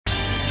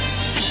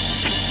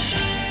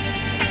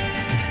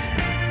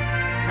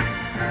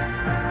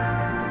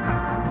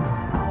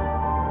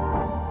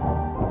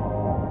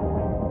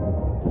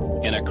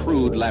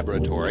crude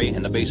laboratory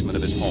in the basement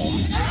of his home.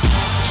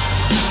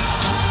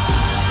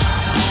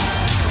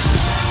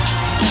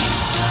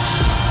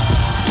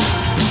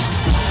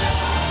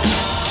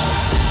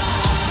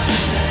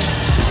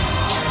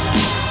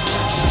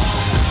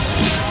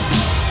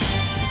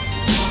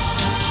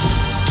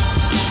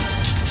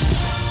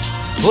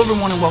 Hello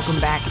everyone and welcome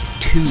back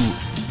to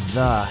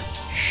the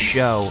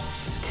show.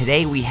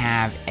 Today we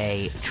have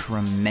a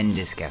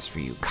tremendous guest for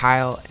you.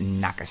 Kyle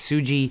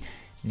Nakatsuji,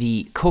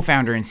 the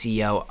co-founder and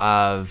CEO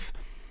of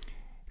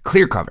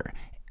Clearcover,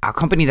 a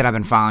company that I've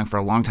been following for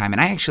a long time. And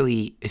I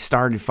actually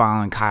started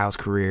following Kyle's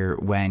career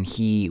when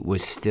he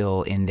was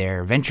still in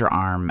their venture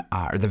arm,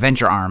 or the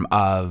venture arm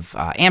of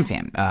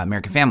AmFam,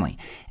 American Family.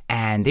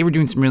 And they were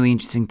doing some really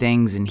interesting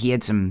things, and he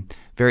had some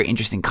very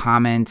interesting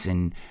comments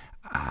and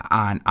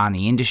on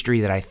the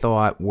industry that I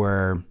thought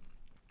were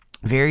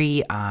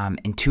very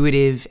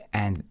intuitive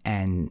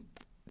and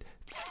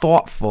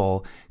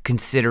thoughtful,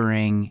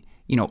 considering,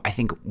 I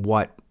think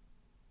what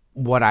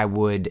I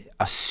would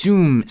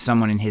assume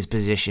someone in his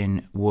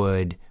position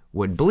would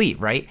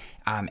believe, right?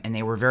 And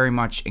they were very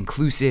much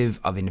inclusive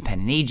of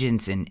independent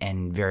agents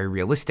and very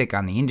realistic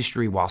on the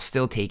industry while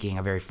still taking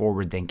a very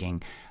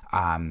forward-thinking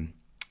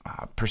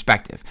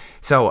perspective.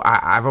 So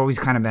I've always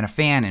kind of been a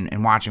fan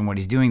and watching what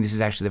he's doing. This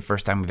is actually the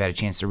first time we've had a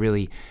chance to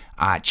really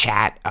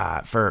chat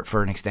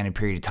for an extended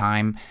period of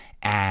time.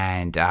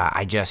 And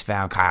I just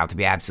found Kyle to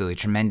be absolutely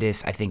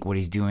tremendous. I think what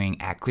he's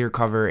doing at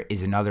Clearcover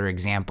is another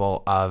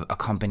example of a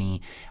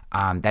company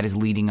that is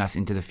leading us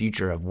into the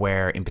future of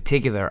where, in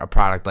particular, a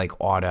product like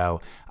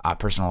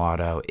personal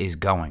auto is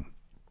going.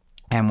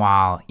 And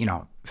while,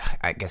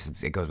 I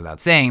guess it goes without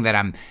saying that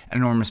I'm an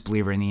enormous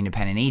believer in the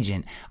independent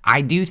agent,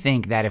 I do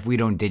think that if we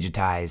don't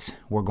digitize,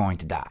 we're going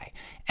to die.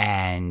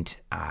 And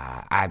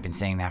I've been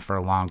saying that for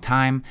a long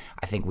time.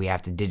 I think we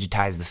have to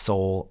digitize the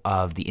soul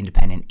of the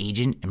independent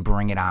agent and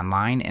bring it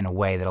online in a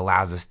way that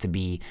allows us to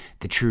be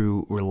the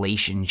true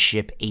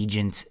relationship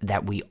agents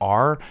that we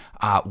are,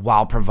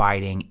 while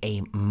providing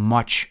a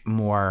much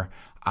more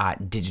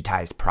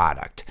digitized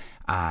product.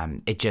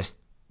 It just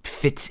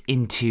fits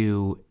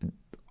into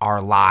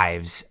our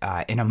lives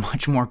in a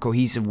much more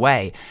cohesive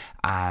way.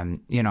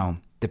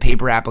 The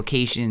paper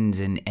applications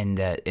and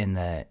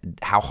the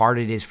how hard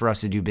it is for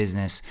us to do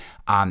business,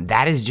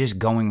 that is just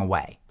going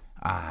away.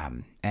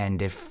 And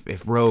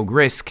if Rogue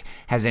Risk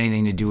has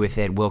anything to do with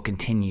it, we'll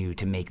continue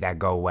to make that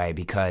go away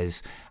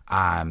because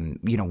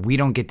we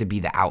don't get to be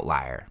the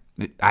outlier.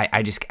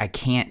 I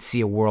can't see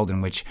a world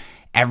in which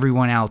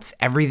everyone else,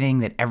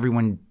 everything that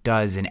everyone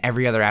does in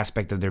every other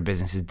aspect of their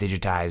business is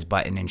digitized,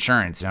 but in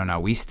insurance,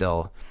 no, we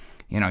still.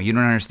 You don't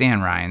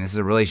understand, Ryan. This is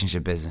a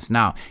relationship business.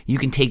 No, you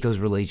can take those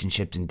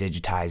relationships and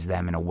digitize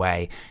them in a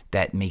way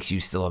that makes you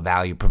still a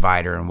value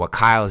provider. And what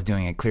Kyle is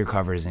doing at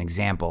Clearcover is an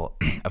example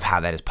of how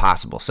that is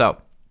possible. So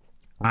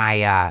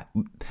I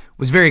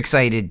was very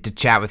excited to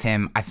chat with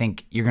him. I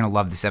think you're going to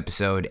love this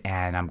episode,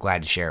 and I'm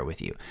glad to share it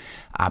with you.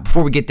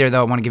 Before we get there,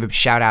 though, I want to give a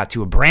shout out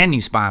to a brand new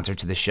sponsor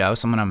to the show,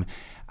 someone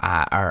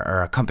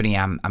or a company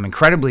I'm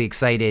incredibly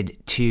excited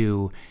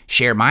to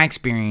share my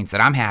experience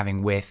that I'm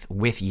having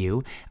with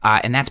you,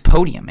 and that's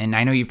Podium. And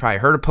I know you've probably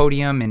heard of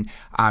Podium, and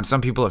some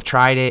people have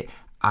tried it.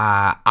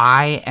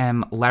 I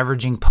am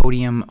leveraging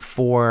Podium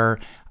for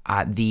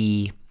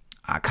the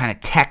kind of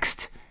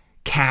text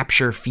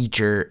capture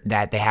feature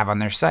that they have on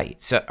their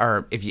site.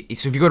 So if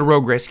you go to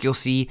Rogue Risk, you'll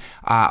see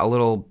a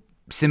little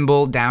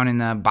symbol down in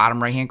the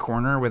bottom right hand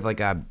corner with like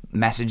a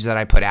message that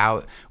I put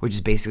out, which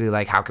is basically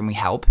like, how can we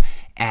help?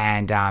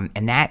 And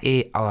that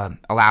it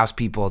allows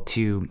people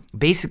to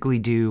basically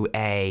do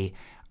a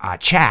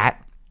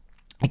chat,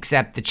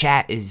 except the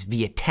chat is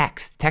via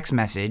text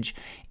message,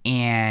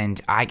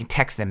 and I can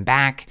text them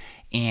back.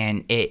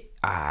 And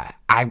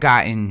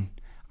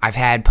I've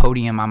had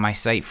Podium on my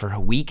site for a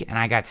week, and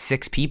I got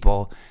 6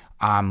 people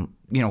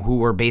who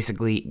were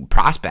basically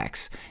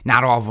prospects.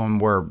 Not all of them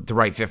were the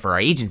right fit for our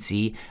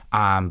agency,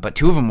 but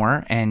 2 of them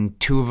were, and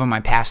 2 of them I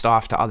passed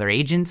off to other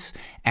agents,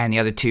 and the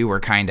other 2 were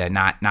kind of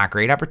not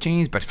great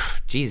opportunities, but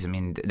geez, I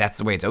mean, that's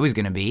the way it's always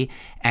going to be.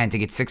 And to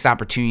get 6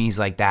 opportunities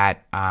like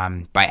that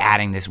by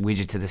adding this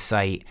widget to the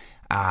site,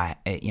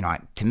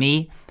 to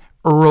me,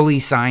 early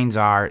signs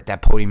are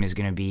that Podium is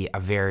going to be a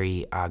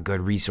very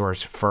good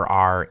resource for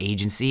our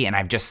agency, and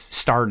I've just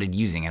started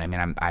using it. I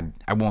mean,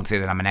 I won't say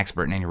that I'm an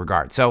expert in any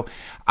regard. So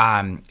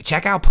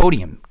check out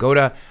Podium. Go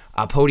to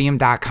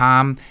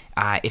podium.com.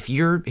 If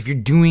you're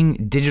doing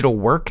digital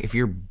work, if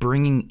you're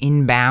bringing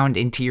inbound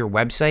into your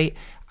website,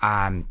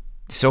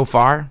 so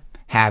far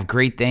have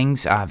great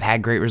things. I've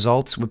had great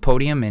results with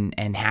Podium,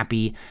 and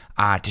happy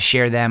to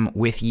share them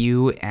with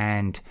you.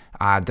 And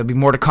there'll be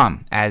more to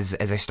come as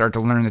I start to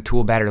learn the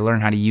tool better,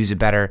 learn how to use it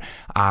better.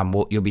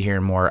 You'll be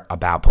hearing more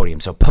about Podium.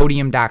 So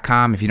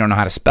podium.com. If you don't know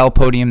how to spell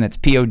Podium, that's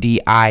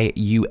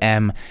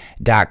podium.com.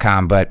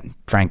 But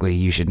frankly,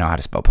 you should know how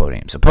to spell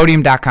Podium. So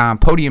podium.com,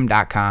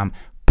 podium.com,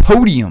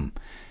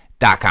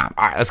 podium.com.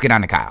 All right, let's get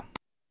on to Kyle.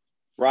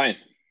 Ryan.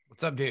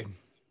 What's up, dude?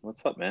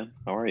 What's up, man?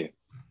 How are you?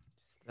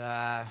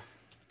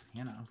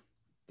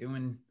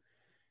 Doing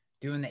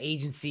doing the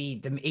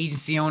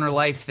agency owner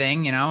life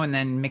thing, and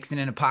then mixing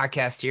in a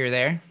podcast here or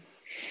there.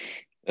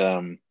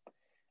 I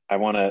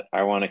want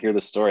to hear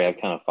the story.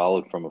 I've kind of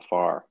followed from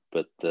afar,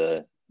 but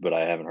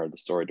I haven't heard the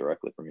story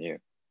directly from you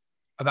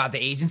about the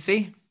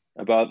agency,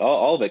 about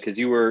all of it. Cause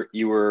you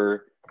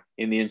were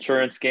in the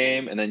insurance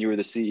game, and then you were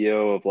the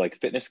CEO of like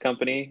fitness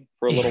company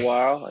for a little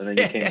while. And then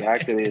you came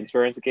back to the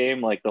insurance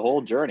game, like the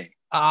whole journey.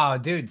 Oh,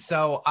 dude.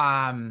 So,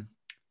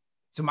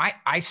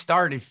 I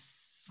started,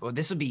 well,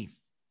 this will be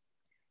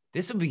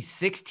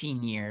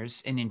 16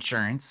 years in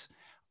insurance.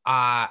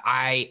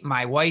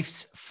 My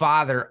wife's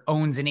father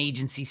owns an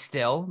agency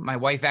still. My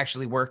wife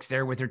actually works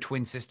there with her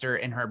twin sister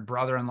and her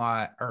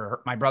brother-in-law,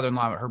 or my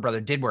brother-in-law, her brother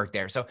did work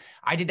there. So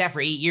I did that for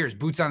 8 years,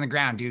 boots on the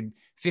ground, dude,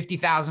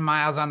 50,000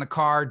 miles on the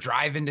car,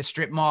 driving to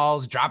strip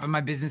malls, dropping my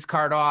business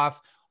card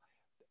off.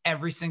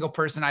 Every single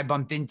person I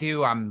bumped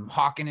into, I'm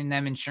hawking in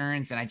them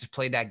insurance. And I just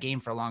played that game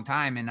for a long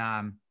time. And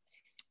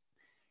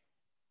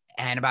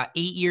about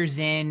 8 years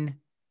in,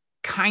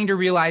 kind of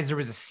realized there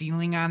was a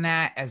ceiling on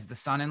that as the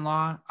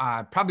son-in-law.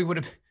 Probably would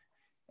have,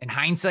 in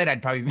hindsight,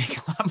 I'd probably make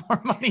a lot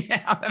more money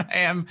now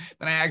than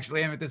I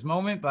actually am at this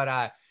moment.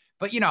 But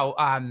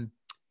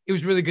it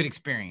was really good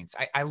experience.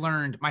 I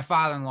learned my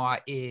father-in-law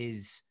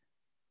is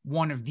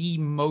one of the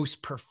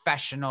most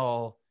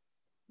professional,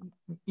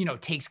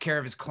 takes care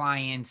of his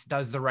clients,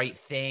 does the right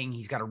thing.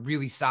 He's got a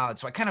really solid.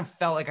 So I kind of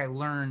felt like I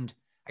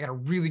got a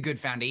really good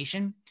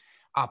foundation.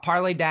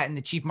 Parlayed that in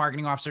the chief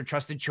marketing officer,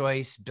 Trusted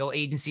Choice, built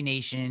Agency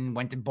Nation,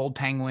 went to Bold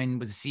Penguin,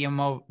 was a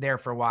CMO there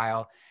for a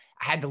while.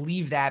 I had to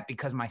leave that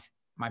because my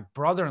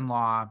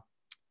brother-in-law,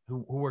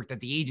 who worked at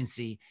the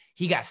agency,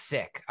 he got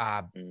sick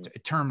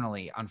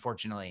terminally,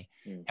 unfortunately.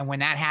 And when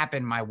that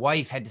happened, my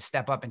wife had to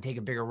step up and take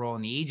a bigger role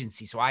in the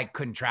agency. So I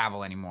couldn't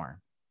travel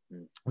anymore,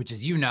 which,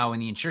 as you know,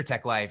 in the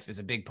InsurTech life is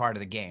a big part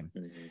of the game.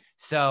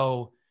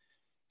 So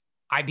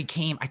I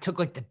took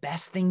like the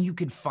best thing you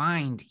could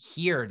find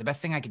here. The best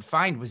thing I could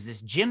find was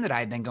this gym that I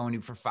had been going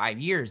to for 5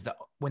 years.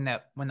 When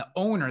the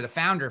owner, the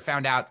founder,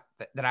 found out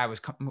that I was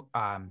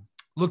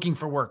looking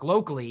for work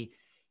locally,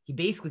 he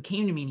basically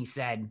came to me and he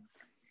said,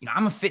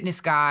 I'm a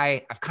fitness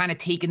guy. I've kind of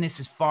taken this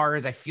as far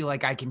as I feel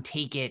like I can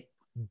take it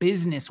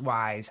business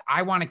wise.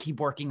 I want to keep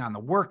working on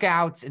the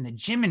workouts and the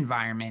gym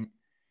environment.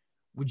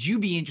 Would you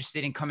be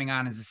interested in coming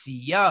on as a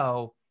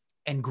CEO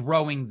and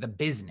growing the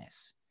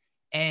business?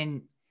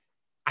 And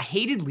I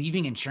hated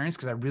leaving insurance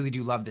because I really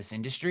do love this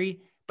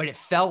industry, but it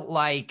felt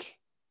like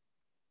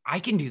I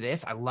can do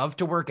this. I love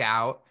to work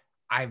out.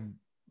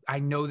 I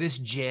know this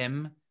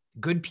gym,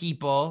 good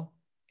people.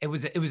 It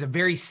was a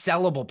very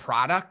sellable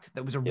product.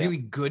 That was a really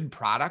good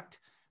product.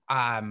 So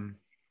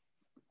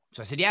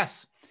I said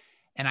yes.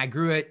 And I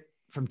grew it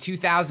from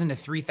 2,000 to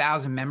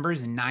 3,000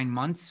 members in 9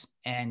 months,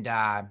 and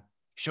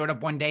showed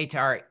up one day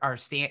to our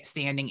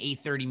standing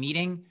 8:30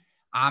 meeting.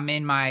 I'm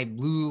in my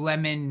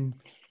Lululemon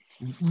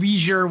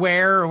leisure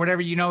wear or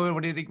whatever,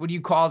 what do you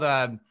call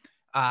the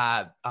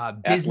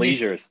business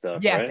athleisure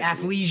stuff? Yes, right?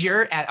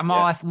 athleisure. I'm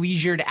all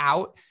athleisured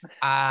out.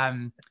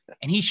 And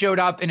he showed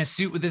up in a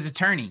suit with his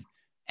attorney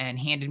and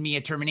handed me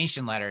a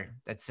termination letter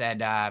that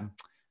said,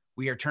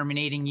 we are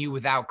terminating you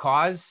without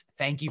cause.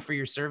 Thank you for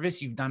your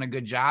service. You've done a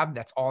good job.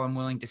 That's all I'm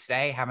willing to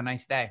say. Have a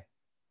nice day.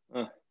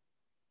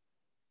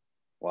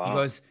 Wow. He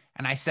goes,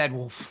 and I said,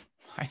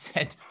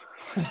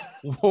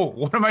 whoa,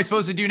 what am I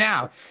supposed to do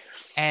now?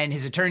 And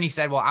his attorney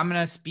said, well, I'm going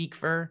to speak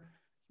for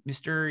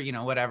Mr.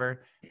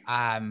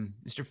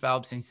 Mr.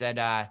 Phelps. And he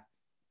said,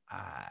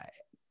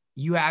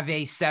 you have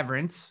a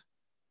severance.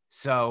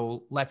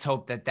 So let's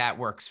hope that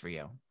works for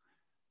you.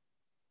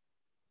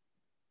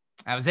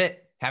 That was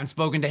it. Haven't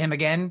spoken to him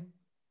again.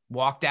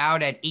 Walked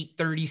out at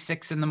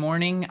 8:36 in the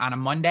morning on a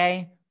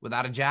Monday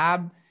without a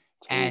job.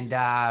 Jeez.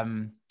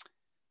 And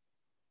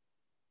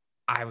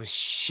I was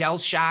shell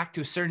shocked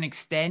to a certain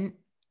extent.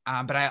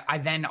 But I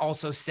then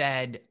also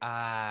said,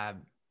 I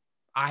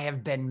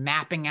have been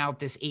mapping out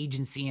this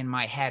agency in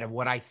my head of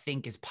what I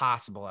think is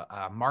possible,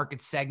 a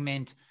market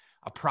segment,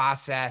 a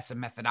process, a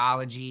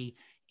methodology,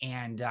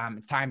 and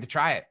it's time to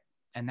try it.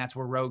 And that's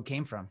where Rogue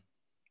came from.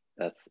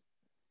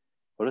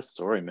 What a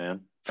story,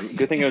 man.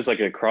 Good thing it was like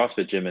a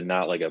CrossFit gym and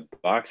not like a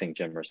boxing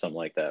gym or something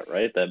like that,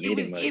 right? That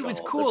meeting it was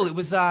cool.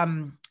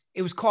 Different.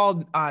 It was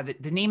called,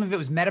 the name of it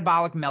was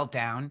Metabolic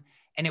Meltdown.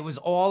 And it was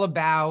all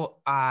about,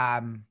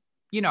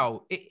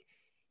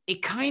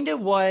 it kind of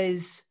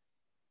was,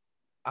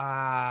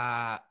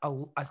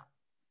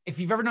 if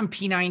you've ever done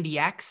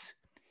P90X,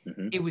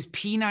 it was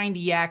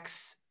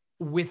P90X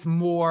with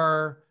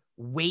more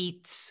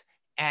weights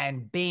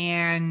and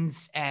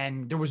bands,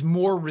 and there was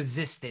more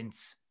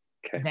resistance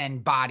than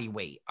body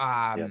weight.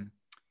 And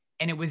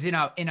it was in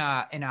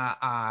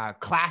a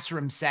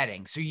classroom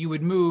setting. So you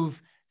would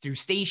move through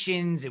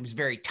stations. It was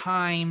very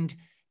timed.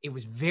 It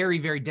was very,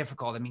 very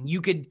difficult. I mean,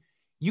 you could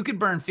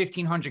burn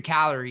 1,500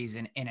 calories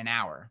in an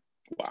hour.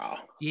 Wow.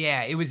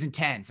 Yeah, it was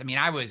intense. I mean,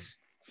 I was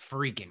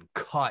freaking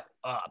cut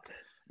up,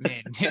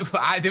 man.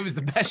 It was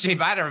the best shape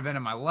I'd ever been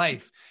in my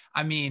life.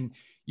 I mean,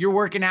 you're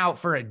working out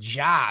for a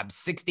job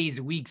 6 days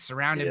a week,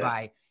 surrounded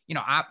by,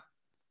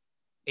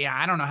 yeah,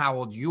 I don't know how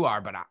old you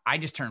are, but I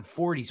just turned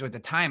 40. So at the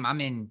time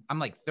I'm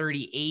like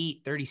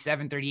 38,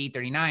 37, 38,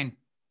 39.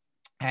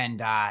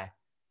 And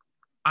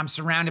I'm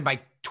surrounded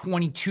by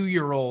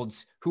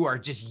 22-year-olds who are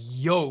just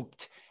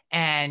yoked,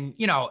 and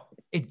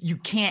you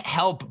can't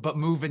help but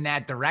move in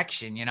that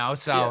direction,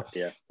 so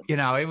Yeah.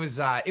 it was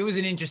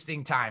an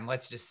interesting time,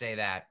 let's just say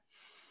that.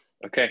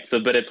 Okay. So,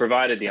 but it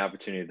provided the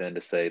opportunity then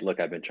to say, look,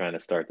 I've been trying to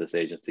start this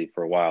agency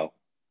for a while.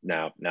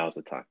 Now's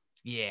the time.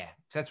 Yeah,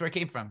 so that's where it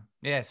came from.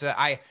 Yeah, so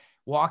I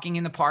walking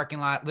in the parking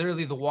lot,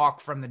 literally the walk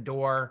from the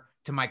door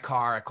to my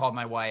car. I called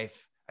my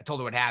wife. I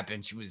told her what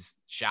happened. She was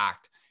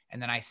shocked,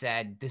 and then I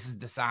said, "This is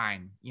the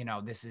sign.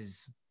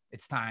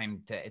 It's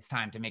time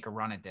to make a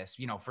run at this.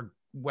 For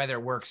whether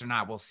it works or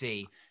not, we'll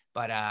see.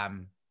 But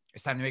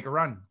it's time to make a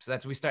run." So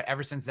that's we start.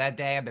 Ever since that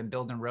day, I've been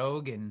building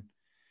Rogue, and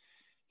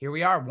here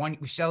we are.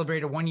 We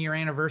celebrated a 1-year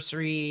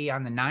anniversary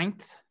on the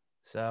 9th.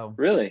 So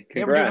Really?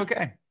 yeah, we're doing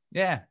Congrats. okay.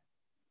 Yeah.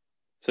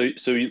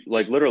 So you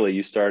like literally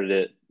you started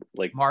it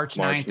like March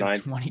March 9th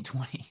of 9th.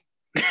 2020.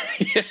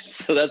 Yeah,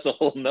 so that's a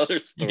whole nother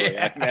story,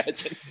 I Yeah.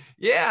 imagine.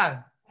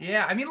 Yeah.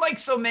 Yeah. I mean, like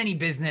so many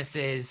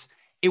businesses,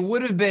 it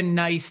would have been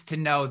nice to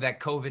know that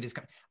COVID is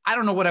coming. I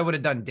don't know what I would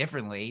have done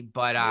differently,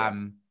 but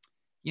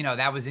Yeah.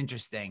 that was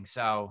interesting.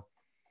 So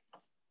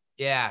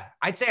yeah,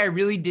 I'd say I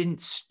really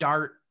didn't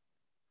start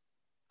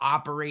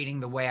operating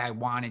the way I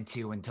wanted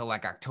to until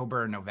like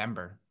October or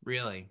November,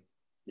 really.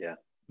 Yeah.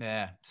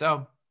 Yeah.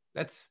 So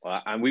that's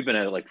Well, we've been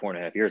at it like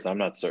 4.5 years. I'm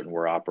not certain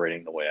we're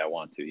operating the way I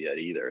want to yet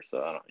either.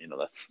 So I don't,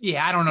 that's.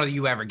 yeah, I don't know that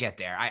you ever get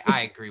there.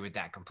 I agree with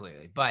that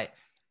completely. But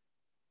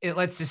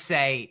let's just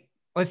say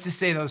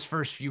those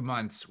first few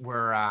months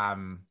were I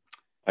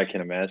can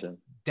imagine.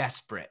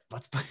 desperate.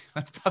 That's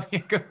probably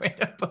a good way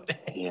to put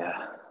it.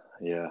 Yeah.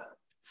 Yeah.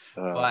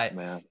 Oh But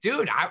man.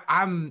 dude,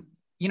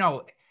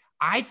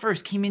 I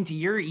first came into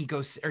your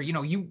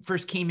you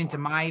first came into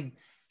my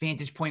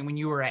vantage point when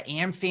you were at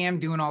AmFam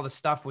doing all the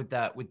stuff with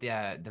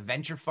the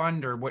venture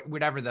fund or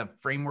whatever the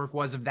framework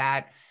was of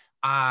that.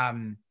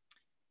 And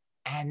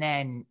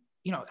then,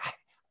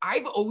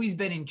 I've always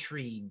been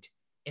intrigued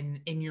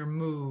in your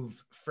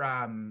move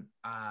from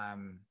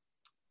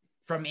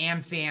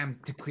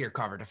AmFam to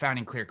Clearcover, to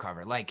founding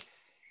Clearcover. Like,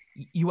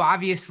 you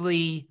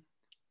obviously,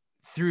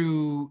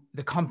 through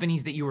the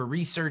companies that you were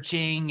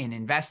researching and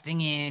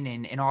investing in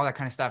and all that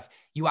kind of stuff,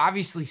 you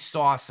obviously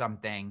saw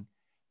something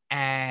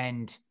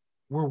and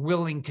were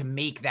willing to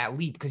make that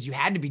leap because you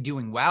had to be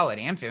doing well at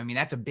AmFam. I mean,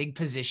 that's a big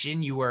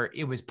position.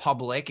 It was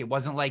public. It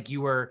wasn't like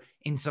you were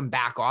in some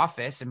back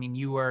office. I mean,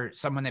 you were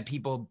someone that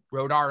people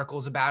wrote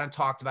articles about and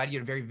talked about. You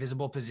had a very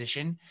visible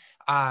position.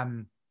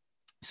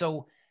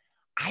 So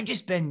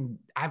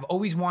I've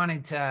always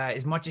wanted to,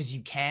 as much as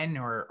you can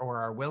or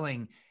are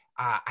willing,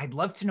 I'd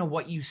love to know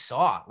what you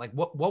saw. Like,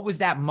 what was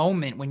that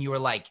moment when you were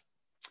like,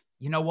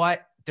 you know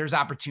what, there's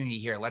opportunity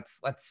here.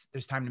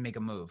 There's time to make a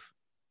move.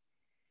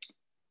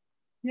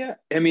 Yeah.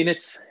 I mean,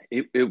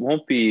 it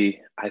won't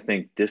be, I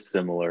think,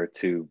 dissimilar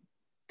to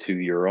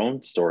your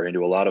own story and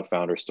to a lot of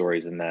founder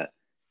stories in that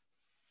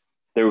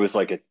there was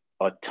like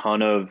a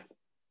ton of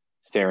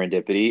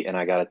serendipity and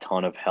I got a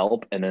ton of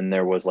help. And then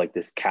there was like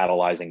this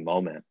catalyzing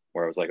moment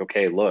where I was like,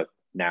 okay, look,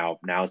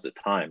 now's the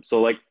time.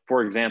 So like,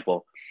 for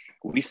example,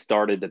 we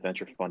started the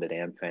venture fund at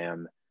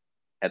AmFam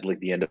at like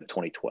the end of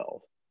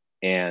 2012.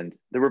 And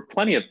there were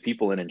plenty of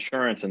people in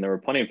insurance and there were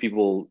plenty of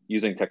people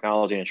using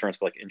technology and insurance,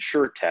 but like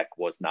InsurTech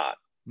was not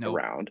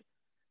around.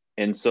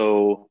 And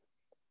so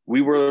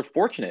we were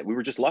fortunate. We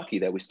were just lucky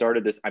that we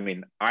started this. I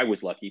mean, I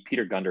was lucky.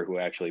 Peter Gunder, who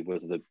actually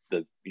was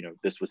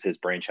this was his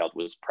brainchild,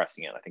 was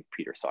pressing it. I think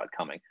Peter saw it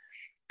coming.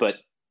 But,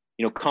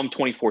 come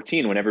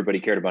 2014, when everybody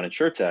cared about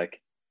InsurTech,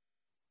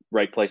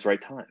 right place,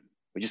 right time.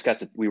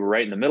 We were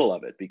right in the middle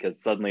of it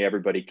because suddenly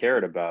everybody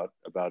cared about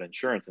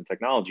insurance and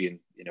technology. And,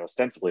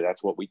 ostensibly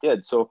that's what we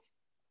did. So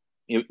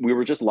we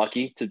were just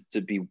lucky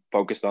to be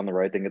focused on the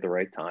right thing at the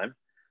right time.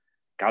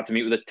 Got to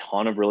meet with a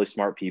ton of really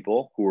smart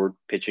people who were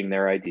pitching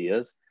their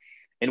ideas.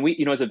 And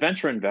we, as a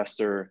venture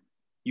investor,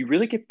 you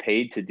really get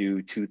paid to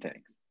do two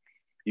things.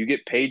 You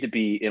get paid to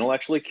be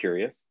intellectually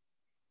curious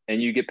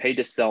and you get paid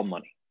to sell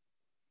money,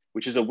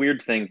 which is a weird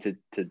thing to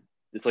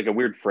it's like a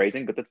weird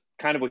phrasing, but that's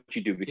kind of what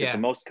you do because the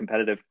most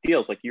competitive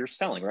deals, like you're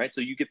selling, right? So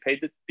you get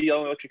paid to be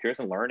intellectually curious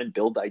and learn and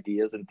build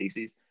ideas and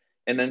theses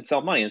and then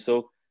sell money. And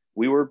so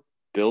we were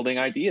building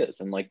ideas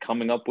and like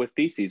coming up with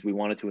theses we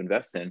wanted to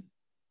invest in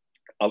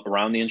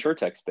around the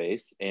InsurTech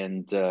space.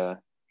 And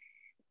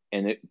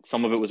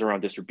some of it was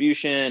around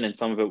distribution and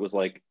some of it was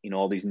like,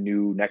 all these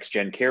new next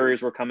gen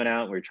carriers were coming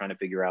out. We were trying to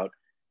figure out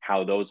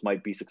how those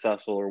might be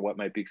successful or what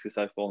might be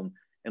successful.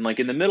 And like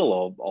in the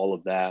middle of all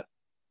of that,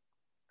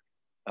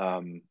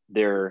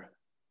 there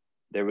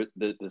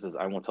was,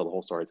 I won't tell the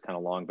whole story. It's kind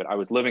of long, but I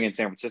was living in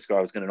San Francisco.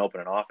 I was going to open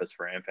an office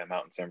for AmFam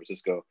out in San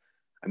Francisco.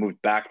 I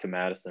moved back to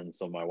Madison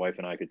so my wife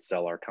and I could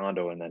sell our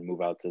condo and then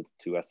move out to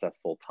SF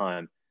full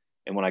time.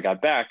 And when I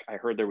got back, I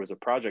heard there was a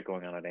project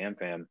going on at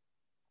AmFam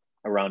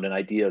around an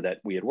idea that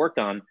we had worked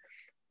on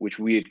which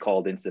we had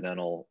called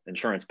incidental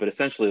insurance, but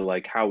essentially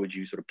like how would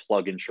you sort of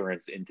plug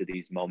insurance into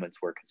these moments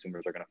where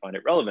consumers are going to find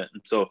it relevant?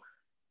 And so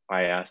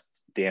I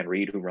asked Dan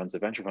Reed, who runs the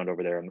venture fund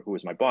over there and who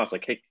was my boss,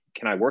 like, hey,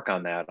 can I work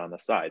on that on the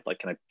side? Like,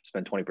 can I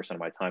spend 20% of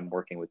my time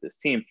working with this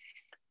team?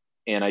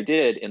 And I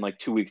did. And like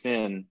 2 weeks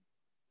in,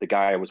 the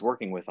guy I was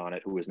working with on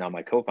it, who is now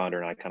my co-founder,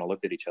 and I kind of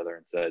looked at each other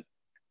and said,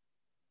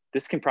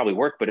 this can probably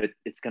work, but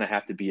it's going to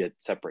have to be a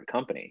separate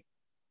company.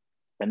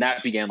 And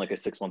that began like a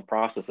 6-month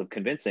process of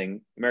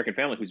convincing American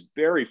Family, who's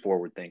very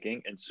forward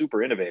thinking and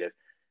super innovative,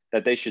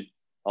 that they should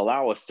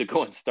allow us to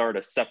go and start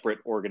a separate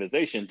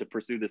organization to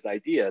pursue this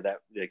idea that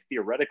like,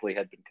 theoretically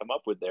had been come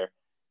up with there.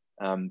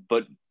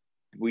 But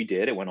we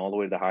did. It went all the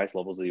way to the highest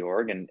levels of the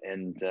org, and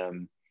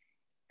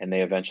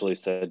they eventually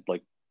said,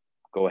 like,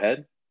 go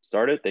ahead,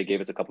 start it. They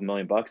gave us a couple $1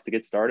 million to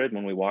get started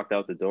when we walked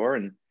out the door,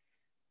 and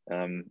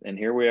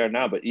here we are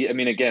now. But I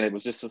mean, again, it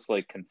was just this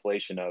like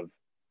conflation of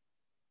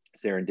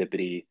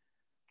serendipity,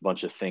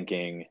 bunch of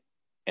thinking,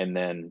 and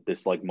then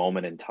this like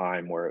moment in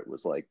time where it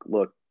was like,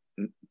 look,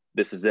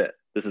 this is it.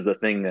 This is the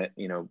thing that,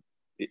 you know,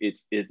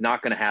 it's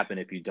not going to happen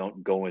if you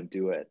don't go and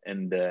do it.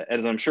 And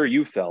as I'm sure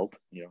you felt,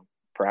 you know,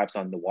 perhaps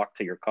on the walk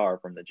to your car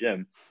from the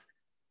gym,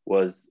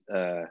 was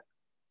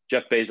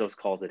Jeff Bezos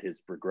calls it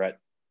his regret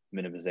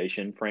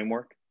minimization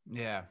framework.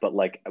 Yeah. But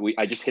like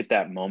I just hit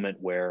that moment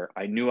where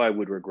I knew I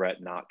would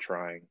regret not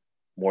trying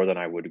more than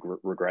I would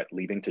regret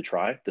leaving to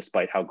try,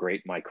 despite how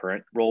great my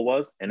current role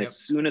was. And as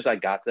soon as I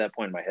got to that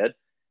point in my head,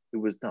 it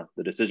was done.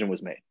 The decision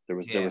was made. There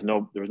was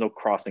no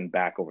crossing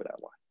back over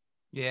that line.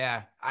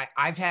 Yeah.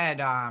 I've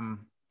had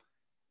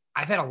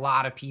a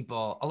lot of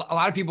people, a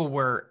lot of people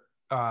were,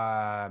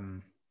 I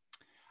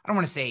don't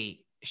want to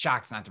say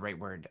shocked, it's not the right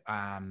word.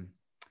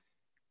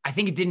 I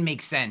think it didn't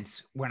make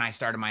sense when I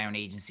started my own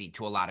agency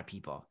to a lot of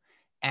people.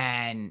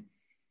 And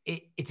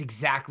it's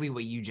exactly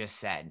what you just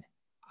said.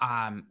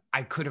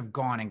 I could have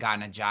gone and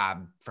gotten a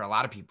job for a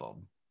lot of people,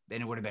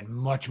 and it would have been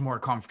much more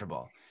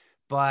comfortable.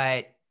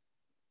 But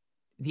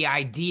the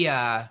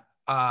idea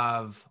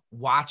of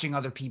watching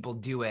other people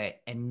do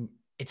it, and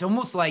it's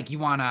almost like you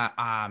want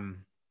to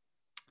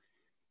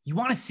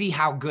see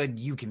how good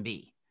you can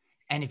be.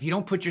 And if you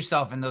don't put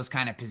yourself in those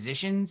kind of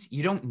positions,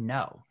 you don't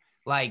know.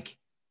 Like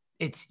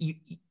it's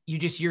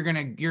you're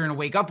going to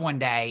wake up one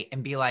day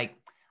and be like,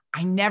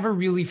 I never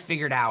really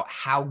figured out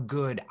how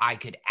good I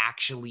could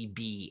actually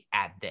be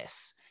at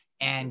this.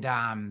 And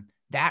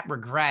that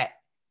regret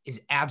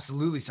is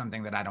absolutely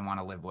something that I don't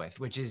want to live with,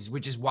 which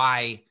is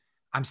why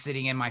I'm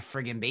sitting in my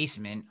friggin'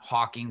 basement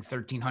hawking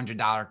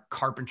 $1,300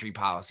 carpentry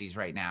policies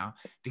right now,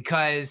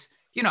 because,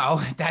 you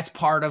know, that's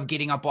part of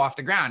getting up off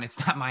the ground.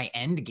 It's not my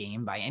end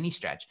game by any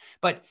stretch,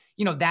 but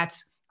you know,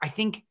 I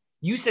think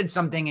you said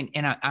something,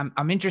 and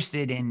I'm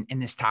interested in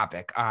this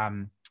topic.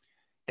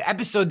 The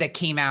episode that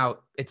came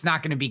out, it's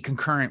not going to be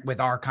concurrent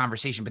with our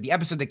conversation, but the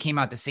episode that came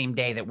out the same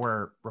day that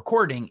we're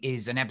recording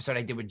is an episode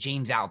I did with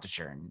James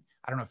Altucher. And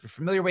I don't know if you're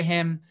familiar with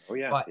him,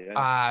 but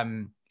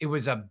it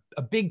was a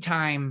big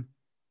time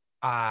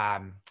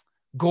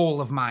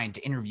goal of mine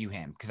to interview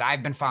him, because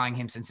I've been following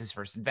him since his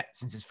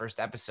first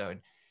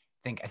episode.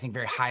 I think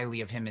very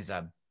highly of him as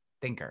a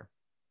thinker.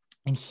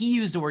 And he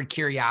used the word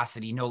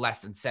curiosity no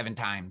less than 7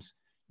 times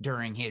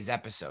during his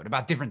episode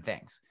about different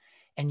things.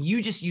 And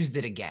you just used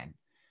it again.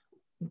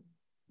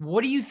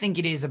 What do you think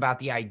it is about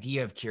the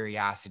idea of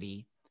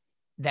curiosity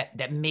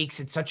that makes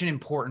it such an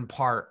important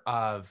part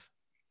of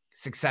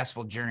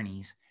successful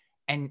journeys?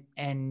 And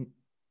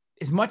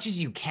as much as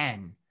you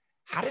can,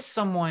 how does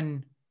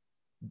someone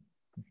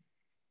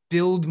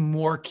build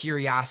more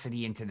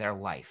curiosity into their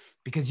life?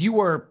 Because you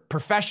were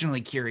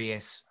professionally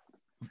curious.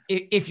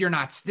 If you're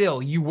not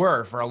still, you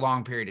were for a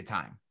long period of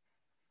time.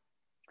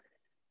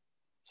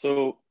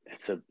 So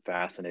it's a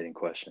fascinating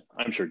question.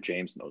 I'm sure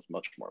James knows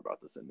much more about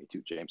this than me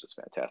too. James is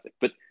fantastic.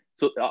 But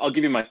so I'll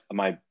give you my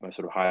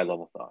sort of high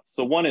level thoughts.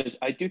 So one is,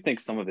 I do think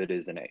some of it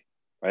is innate,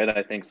 right?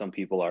 I think some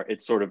people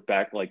it's sort of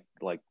back like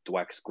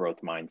Dweck's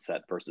growth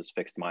mindset versus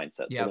fixed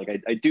mindset. Yep. So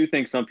like I do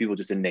think some people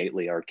just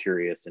innately are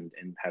curious and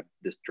have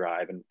this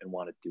drive and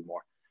want to do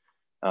more.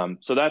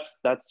 So that's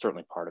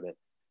certainly part of it.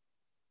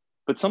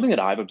 But something that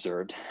I've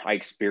observed, I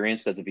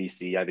experienced as a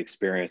VC, I've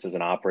experienced as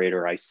an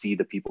operator, I see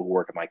the people who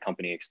work at my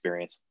company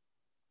experience,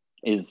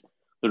 is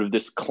sort of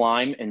this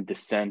climb and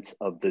descent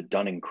of the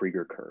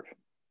Dunning-Kruger curve.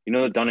 You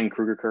know the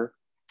Dunning-Kruger curve?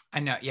 I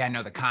know. Yeah, I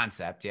know the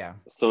concept. Yeah.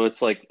 So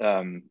it's like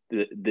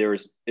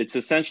it's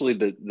essentially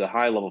the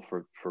high level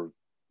for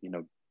you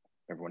know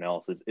everyone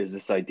else is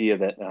this idea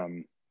that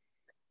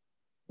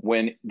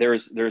when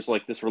there's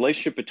like this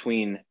relationship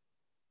between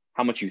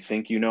how much you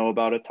think you know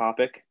about a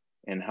topic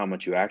and how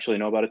much you actually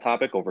know about a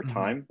topic over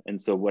time.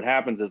 And so what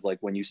happens is, like,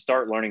 when you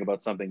start learning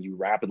about something, you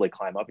rapidly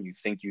climb up and you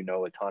think you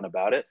know a ton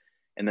about it.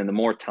 And then the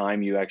more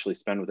time you actually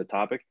spend with a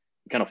topic,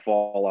 you kind of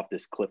fall off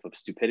this cliff of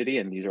stupidity.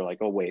 And these are like,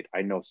 oh, wait,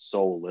 I know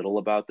so little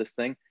about this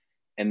thing.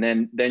 And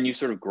then you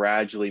sort of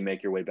gradually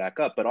make your way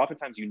back up. But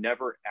oftentimes you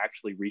never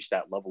actually reach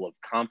that level of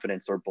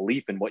confidence or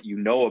belief in what you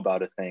know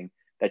about a thing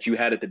that you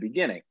had at the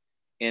beginning.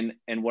 And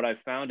what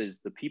I've found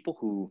is the people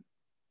who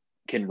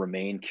can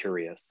remain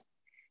curious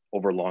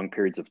over long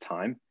periods of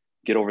time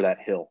get over that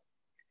hill,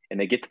 and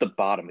they get to the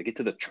bottom, they get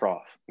to the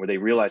trough where they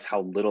realize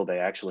how little they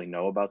actually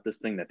know about this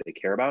thing that they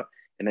care about.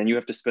 And then you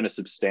have to spend a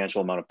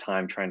substantial amount of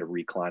time trying to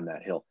reclimb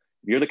that hill.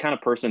 If you're the kind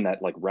of person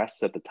that like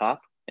rests at the top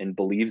and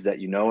believes that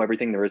you know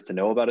everything there is to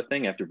know about a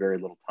thing after very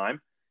little time,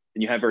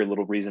 then you have very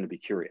little reason to be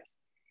curious.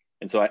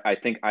 And so I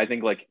think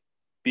like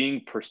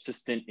being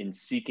persistent in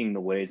seeking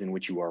the ways in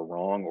which you are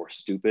wrong or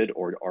stupid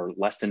or are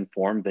less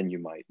informed than you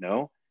might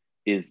know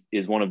is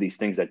one of these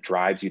things that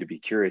drives you to be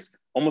curious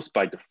almost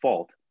by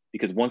default.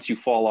 Because once you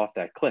fall off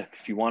that cliff,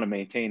 if you want to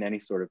maintain any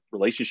sort of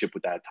relationship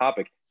with that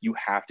topic, you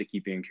have to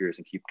keep being curious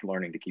and keep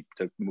learning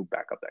to move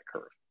back up that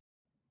curve.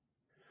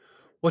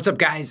 What's up,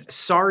 guys?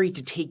 Sorry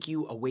to take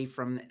you away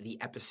from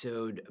the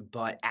episode,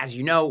 but as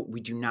you know, we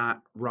do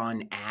not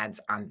run ads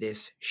on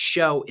this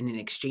show. And in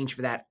exchange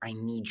for that, I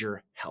need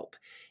your help.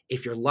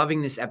 If you're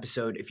loving this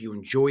episode, if you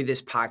enjoy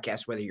this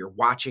podcast, whether you're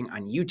watching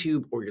on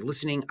YouTube or you're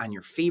listening on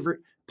your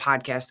favorite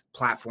podcast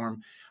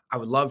platform, I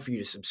would love for you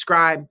to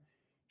subscribe,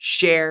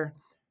 share,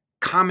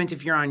 comment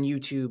if you're on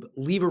YouTube,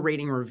 leave a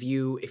rating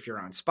review if you're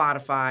on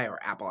Spotify or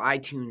Apple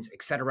iTunes,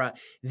 etc.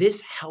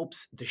 This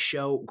helps the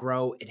show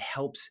grow. It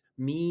helps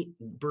me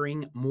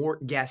bring more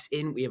guests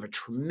in. We have a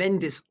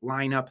tremendous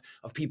lineup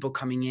of people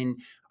coming in,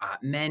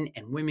 men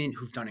and women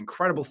who've done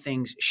incredible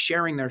things,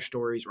 sharing their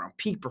stories around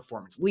peak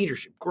performance,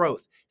 leadership,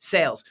 growth,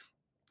 sales,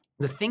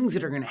 the things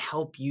that are going to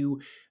help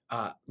you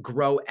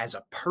grow as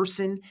a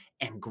person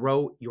and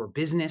grow your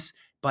business.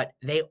 But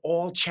they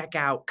all check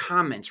out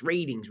comments,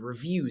 ratings,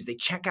 reviews. They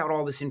check out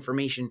all this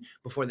information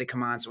before they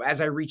come on. So as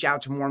I reach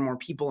out to more and more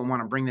people and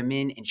want to bring them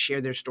in and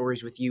share their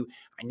stories with you,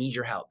 I need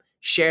your help.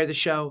 Share the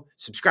show,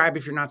 subscribe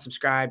if you're not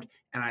subscribed,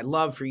 and I'd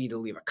love for you to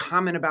leave a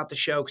comment about the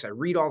show because I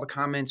read all the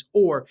comments,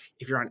 or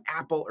if you're on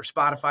Apple or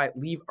Spotify,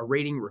 leave a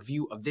rating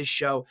review of this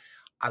show.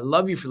 I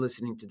love you for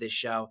listening to this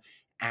show,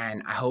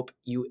 and I hope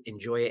you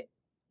enjoy it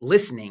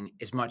listening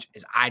as much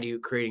as I do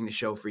creating the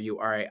show for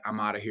you. All right, I'm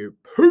out of here.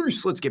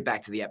 Peace. Let's get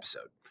back to the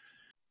episode.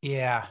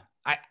 Yeah,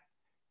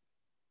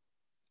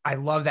 I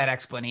love that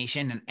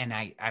explanation, and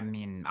I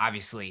mean,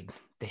 obviously,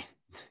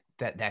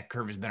 that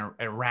curve has been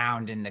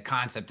around and the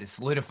concept is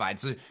solidified.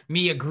 So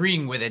me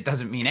agreeing with it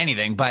doesn't mean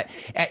anything, but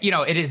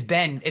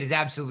it has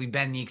absolutely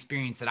been the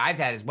experience that I've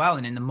had as well.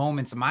 And in the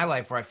moments of my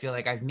life where I feel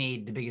like I've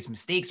made the biggest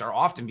mistakes are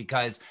often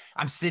because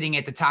I'm sitting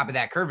at the top of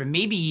that curve, and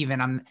maybe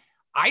even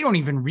I don't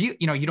even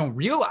you don't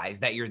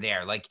realize that you're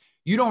there. Like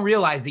you don't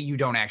realize that you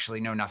don't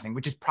actually know nothing,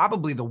 which is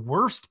probably the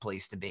worst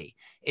place to be,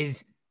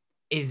 is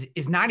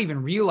not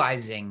even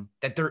realizing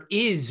that there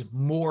is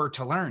more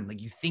to learn.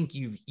 Like you think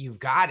you've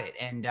got it.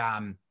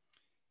 And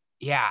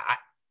yeah,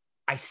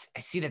 I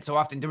see that so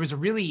often. There was a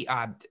really,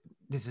 I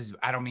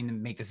don't mean to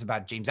make this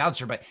about James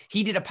Altucher, but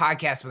he did a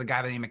podcast with a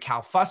guy by the name of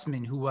Cal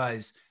Fussman, who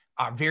was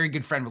a very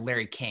good friend with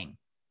Larry King.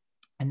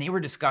 And they were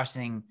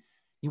discussing,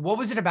 what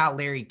was it about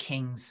Larry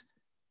King's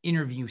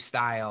interview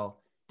style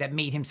that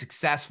made him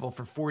successful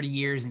for 40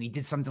 years? And he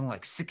did something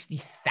like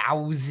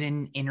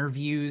 60,000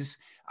 interviews,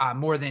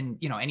 more than,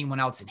 anyone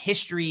else in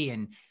history.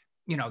 And,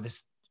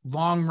 this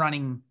long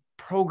running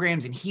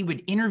programs, and he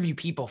would interview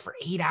people for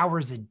 8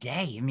 hours a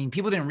day. I mean,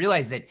 people didn't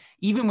realize that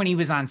even when he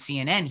was on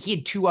CNN, he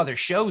had 2 other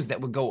shows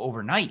that would go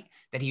overnight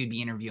that he would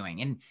be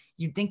interviewing. And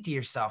you'd think to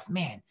yourself,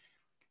 man,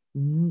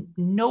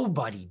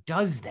 nobody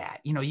does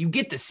that. You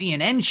get the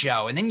CNN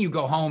show and then you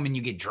go home and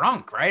you get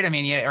drunk, right? I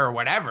mean, or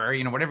whatever,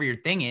 whatever your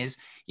thing is,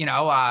 you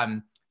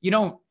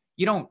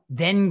don't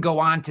then go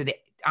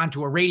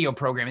onto a radio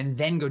program and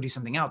then go do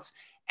something else.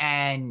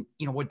 And,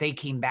 what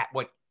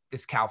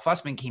this Cal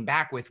Fussman came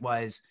back with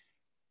was,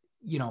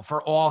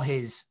 for all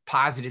his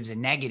positives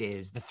and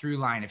negatives, the through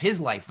line of his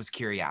life was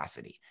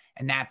curiosity.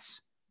 And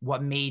that's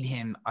what made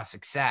him a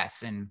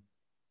success. And,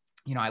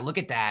 I look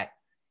at that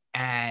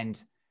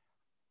and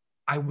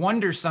I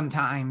wonder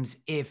sometimes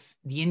if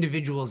the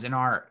individuals in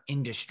our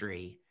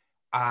industry,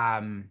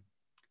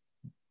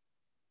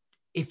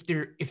 if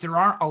there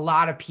aren't a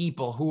lot of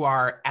people who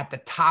are at the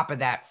top of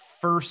that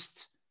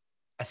first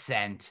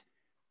ascent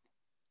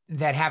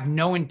that have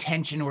no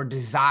intention or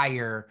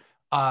desire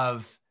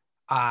of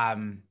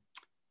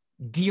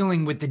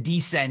dealing with the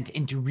descent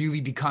into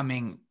really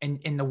becoming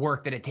in the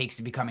work that it takes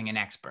to becoming an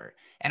expert.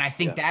 And I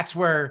think that's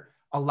where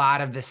a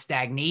lot of the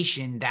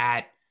stagnation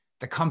that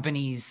the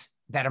companies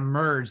that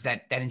emerged,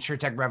 that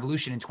InsurTech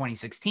revolution in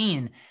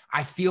 2016,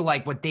 I feel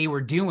like what they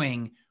were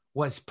doing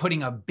was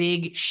putting a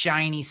big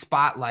shiny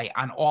spotlight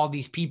on all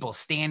these people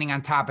standing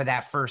on top of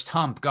that first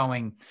hump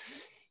going,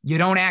 you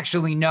don't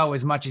actually know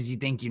as much as you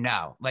think you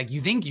know. Like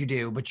you think you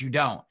do, but you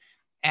don't.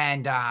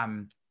 And,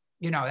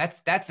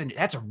 that's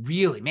a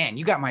really, man,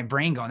 you got my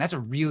brain going. That's a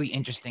really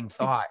interesting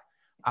thought.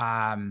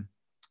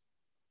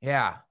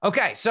 Yeah.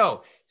 Okay.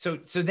 So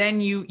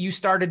then you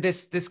started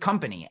this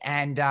company,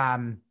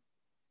 and,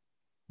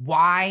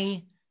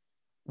 why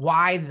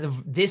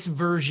this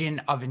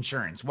version of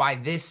insurance? Why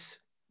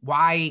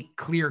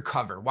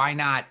Clearcover? Why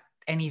not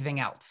anything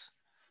else?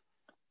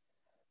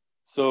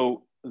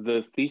 So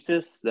the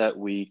thesis that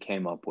we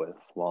came up with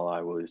while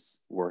I was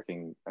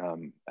working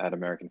at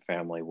American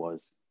Family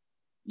was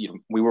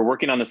we were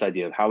working on this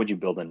idea of how would you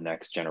build a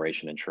next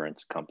generation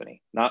insurance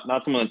company,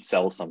 not someone that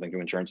sells something to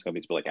insurance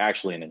companies, but like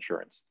actually an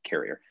insurance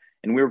carrier.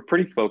 And we were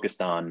pretty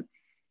focused on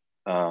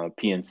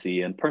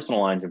PNC and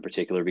personal lines in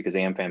particular, because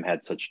AmFam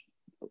had such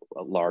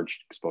a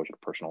large exposure to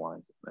personal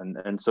lines.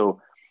 And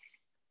so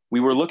we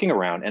were looking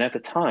around, and at the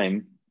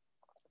time,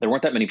 there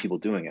weren't that many people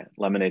doing it.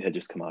 Lemonade had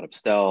just come out of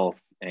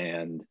stealth,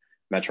 and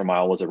Metro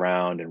Mile was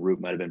around, and Root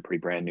might have been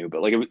pretty brand new,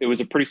 but like it was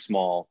a pretty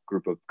small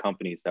group of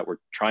companies that were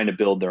trying to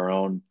build their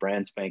own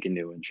brand spanking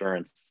new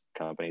insurance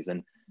companies.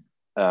 And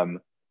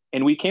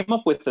we came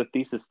up with a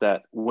thesis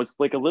that was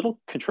like a little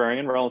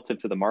contrarian relative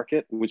to the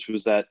market, which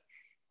was that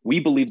we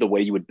believe the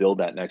way you would build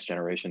that next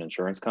generation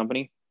insurance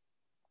company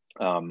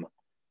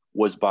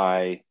was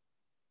by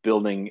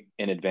building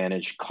an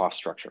advantage cost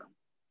structure,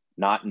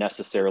 not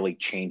necessarily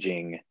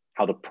changing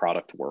how the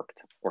product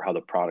worked or how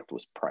the product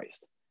was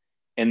priced.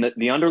 And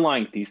the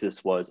underlying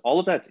thesis was all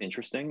of that's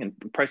interesting, and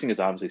pricing is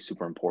obviously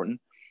super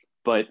important,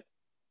 but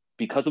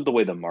because of the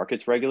way the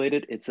market's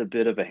regulated, it's a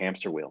bit of a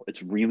hamster wheel.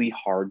 It's really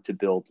hard to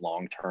build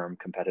long-term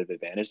competitive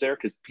advantage there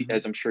because,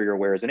 as I'm sure you're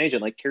aware as an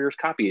agent, like carriers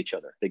copy each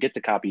other. They get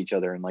to copy each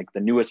other, and like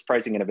the newest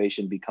pricing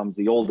innovation becomes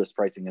the oldest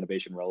pricing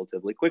innovation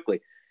relatively quickly.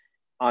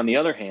 On the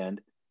other hand,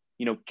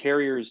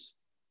 carriers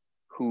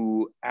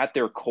who at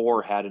their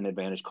core had an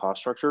advantage cost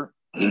structure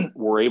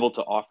were able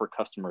to offer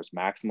customers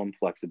maximum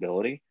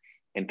flexibility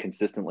and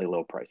consistently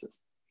low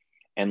prices.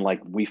 And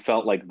like we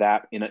felt like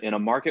that in a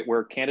market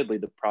where candidly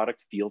the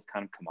product feels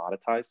kind of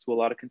commoditized to a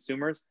lot of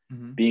consumers,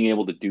 being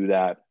able to do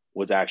that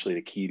was actually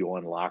the key to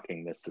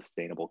unlocking this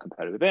sustainable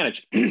competitive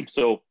advantage.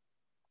 So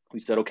we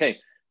said, okay,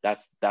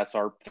 that's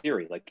our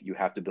theory. Like you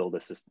have to build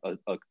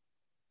a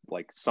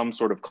like some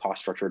sort of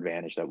cost structure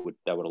advantage that would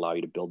allow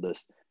you to build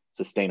this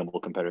sustainable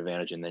competitive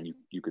advantage, and then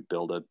you could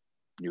build a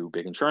new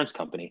big insurance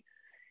company.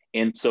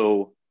 And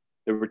so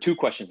there were two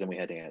questions that we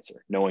had to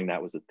answer, knowing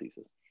that was the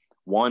thesis.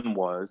 One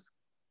was,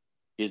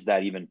 is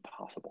that even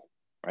possible,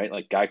 right?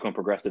 Like Geico and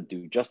Progressive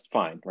do just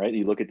fine, right?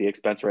 You look at the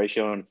expense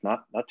ratio and it's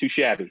not too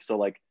shabby. So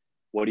like,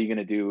 what are you going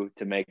to do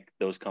to make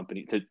those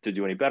companies to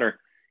do any better?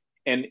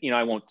 And,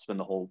 I won't spend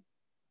the whole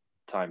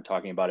time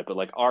talking about it, but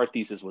like our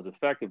thesis was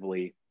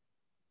effectively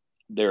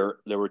there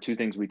were two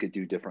things we could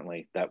do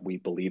differently that we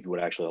believed would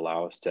actually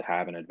allow us to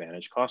have an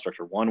advantage cost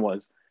structure. One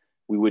was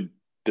we would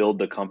build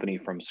the company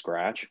from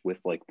scratch with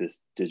like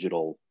this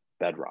digital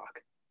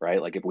bedrock,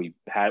 right? Like if we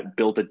had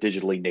built a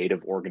digitally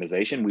native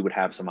organization, we would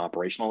have some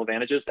operational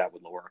advantages that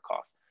would lower our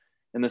costs.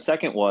 And the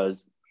second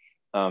was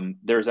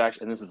there's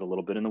actually, and this is a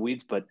little bit in the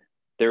weeds, but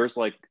there's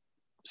like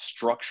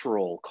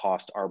structural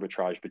cost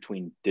arbitrage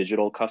between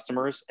digital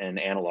customers and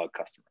analog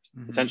customers.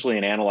 Essentially,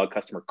 an analog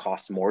customer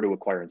costs more to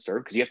acquire and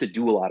serve because you have to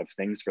do a lot of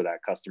things for that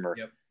customer.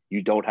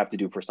 You don't have to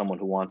do for someone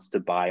who wants to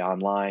buy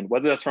online,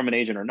 whether that's from an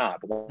agent or not,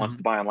 but wants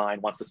to buy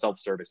online, wants to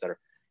self-serve, et cetera.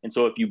 And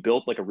so if you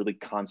built like a really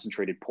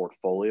concentrated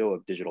portfolio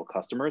of digital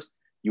customers,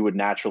 you would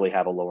naturally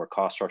have a lower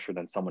cost structure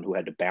than someone who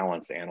had to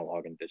balance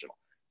analog and digital.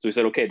 So we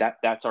said, okay,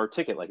 that's our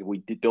ticket. Like if we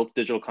built a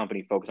digital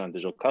company focused on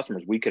digital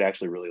customers, we could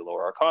actually really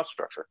lower our cost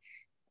structure.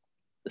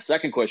 The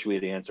second question we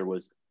had to answer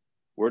was,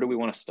 where do we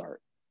want to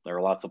start? There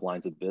are lots of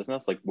lines of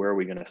business. Like, where are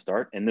we going to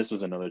start? And this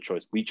was another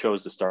choice. We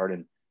chose to start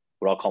in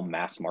what I'll call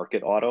mass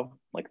market auto,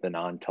 like the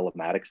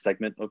non-telematics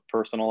segment of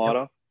personal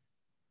auto.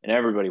 And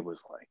everybody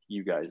was like,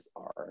 you guys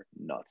are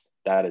nuts.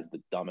 That is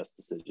the dumbest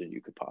decision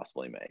you could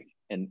possibly make.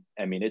 And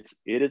I mean, it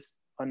is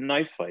a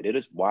knife fight. It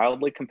is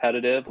wildly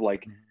competitive.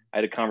 Like I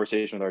had a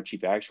conversation with our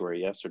chief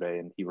actuary yesterday,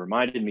 and he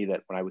reminded me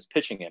that when I was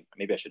pitching him,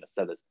 maybe I shouldn't have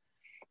said this.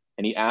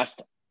 And he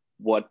asked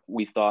what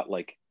we thought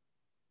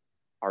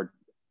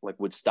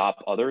would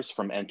stop others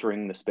from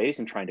entering the space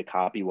and trying to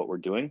copy what we're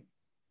doing.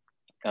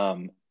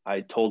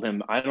 I told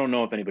him, I don't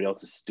know if anybody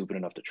else is stupid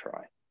enough to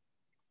try.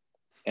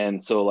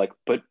 And so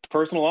but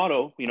personal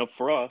auto,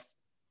 for us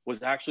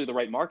was actually the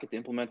right market to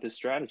implement this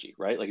strategy,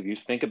 right? Like if you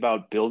think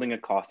about building a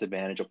cost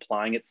advantage,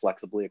 applying it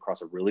flexibly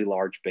across a really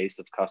large base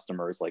of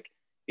customers, like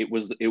it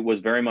was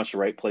very much the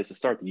right place to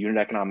start. The unit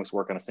economics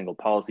work on a single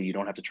policy. You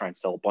don't have to try and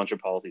sell a bunch of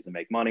policies and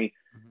make money.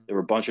 There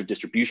were a bunch of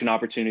distribution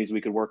opportunities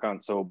we could work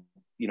on. So,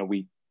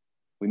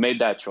 we made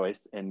that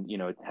choice, and,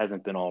 it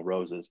hasn't been all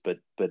roses, but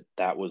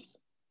that was,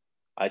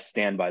 I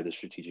stand by the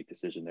strategic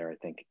decision there. I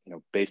think,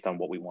 based on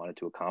what we wanted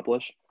to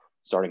accomplish,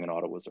 starting an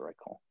auto was the right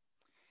call.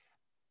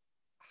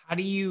 How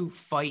do you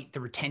fight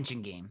the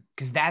retention game?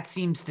 Because that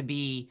seems to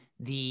be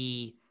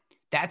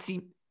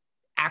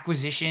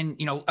acquisition,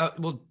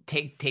 we'll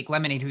take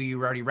Lemonade, who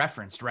you already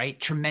referenced, right?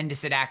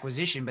 Tremendous at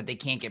acquisition, but they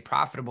can't get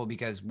profitable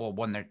because, well,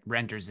 one, their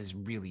renters is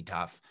really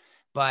tough,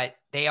 but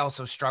they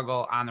also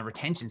struggle on the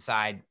retention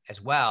side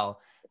as well.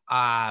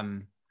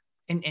 And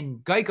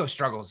Geico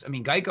struggles. I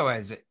mean, Geico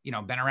has,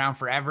 been around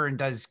forever and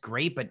does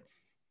great, but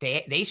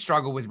they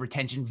struggle with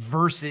retention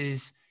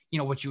versus,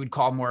 what you would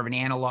call more of an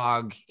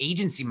analog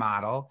agency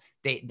model.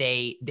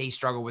 They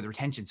struggle with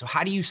retention. So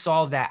how do you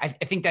solve that?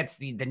 I think that's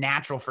the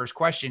natural first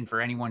question for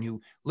anyone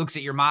who looks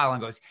at your model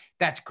and goes,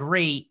 that's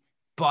great,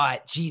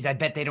 but geez, I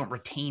bet they don't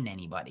retain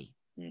anybody.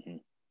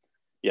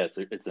 Yeah,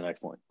 it's an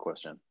excellent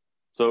question.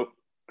 So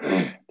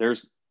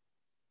there's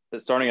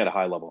starting at a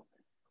high level,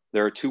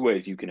 there are two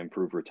ways you can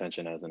improve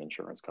retention as an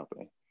insurance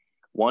company.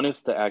 One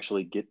is to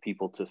actually get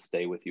people to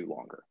stay with you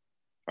longer.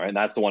 All right. And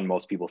that's the one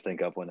most people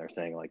think of when they're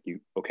saying like,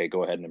 okay,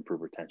 go ahead and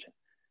improve retention.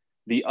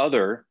 The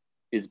other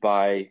is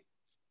by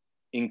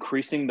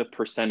increasing the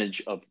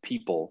percentage of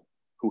people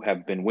who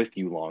have been with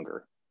you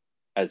longer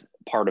as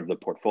part of the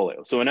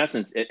portfolio. So in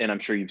essence, and I'm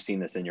sure you've seen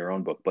this in your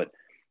own book, but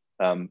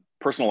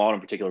personal auto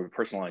in particular, but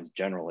personal lines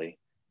generally,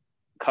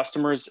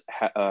 customers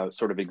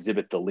sort of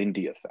exhibit the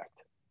Lindy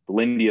effect. The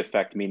Lindy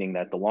effect meaning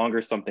that the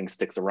longer something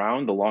sticks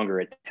around, the longer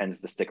it tends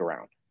to stick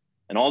around.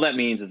 And all that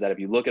means is that if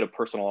you look at a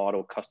personal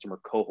auto customer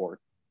cohort,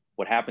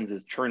 what happens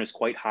is churn is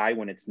quite high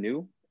when it's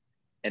new.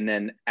 And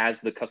then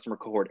as the customer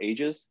cohort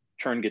ages,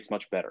 churn gets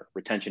much better,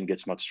 retention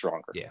gets much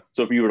stronger. Yeah.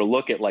 So if you were to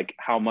look at like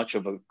how much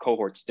of a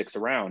cohort sticks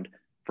around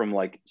from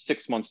like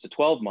 6 months to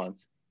 12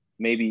 months,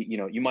 maybe,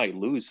 you might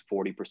lose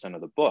 40%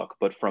 of the book,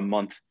 but from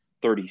month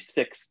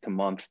 36 to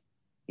month,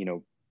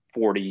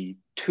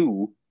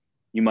 42,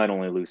 you might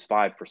only lose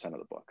 5% of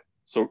the book.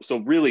 So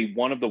really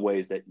one of the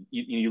ways that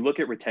you look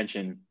at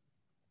retention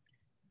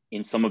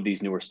in some of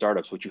these newer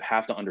startups, what you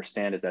have to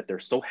understand is that they're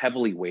so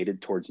heavily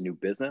weighted towards new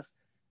business.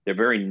 They're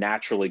very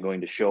naturally going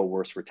to show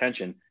worse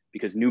retention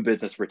because new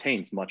business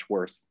retains much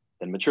worse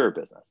than mature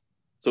business.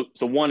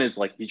 So one is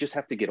like, you just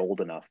have to get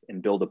old enough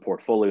and build a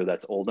portfolio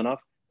that's old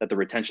enough that the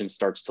retention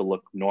starts to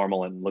look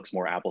normal and looks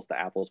more apples to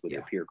apples with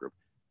your peer group.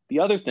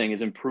 The other thing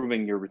is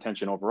improving your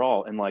retention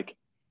overall. And like,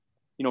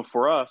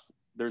 for us,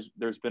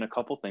 there's been a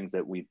couple things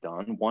that we've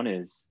done. One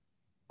is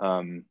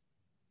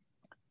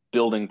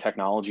building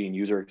technology and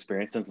user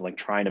experiences, like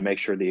trying to make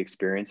sure the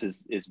experience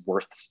is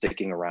worth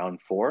sticking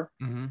around for.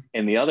 Mm-hmm.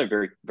 And the other,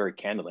 very, very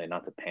candidly,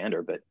 not to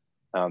pander, but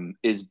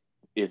is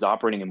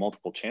operating in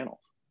multiple channels.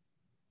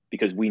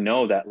 Because we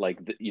know that like,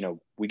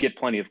 we get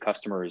plenty of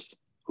customers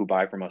who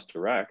buy from us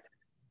direct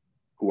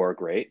who are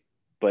great,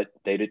 but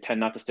they tend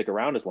not to stick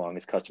around as long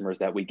as customers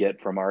that we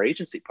get from our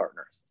agency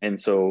partners. And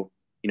so,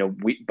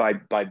 we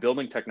by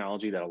building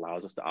technology that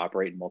allows us to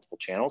operate in multiple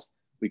channels,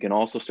 we can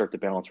also start to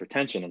balance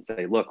retention and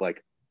say, look,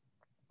 like,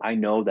 I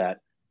know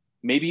that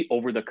maybe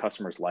over the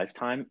customer's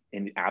lifetime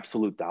in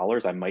absolute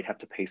dollars, I might have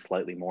to pay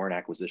slightly more in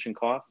acquisition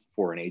costs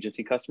for an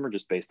agency customer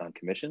just based on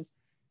commissions,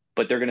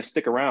 but they're going to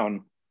stick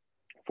around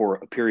for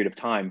a period of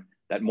time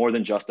that more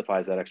than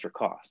justifies that extra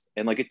cost.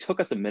 And like, it took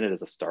us a minute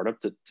as a startup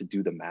to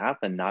do the math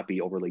and not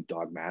be overly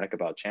dogmatic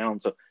about channel.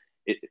 And so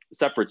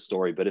separate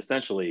story, but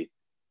essentially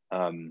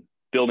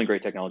building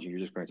great technology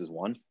user experience is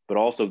one, but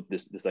also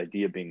this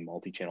idea of being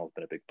multi-channel has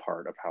been a big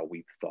part of how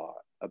we've thought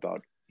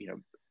about,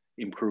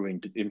 improving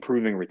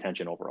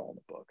retention overall in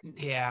the book.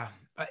 Yeah.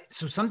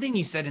 So something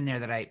you said in there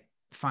that I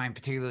find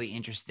particularly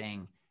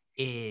interesting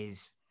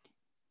is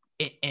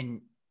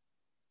and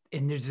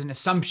there's an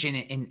assumption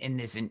in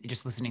this, and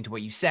just listening to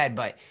what you said,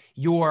 but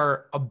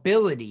your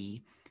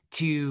ability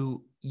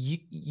to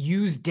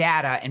use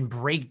data and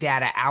break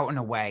data out in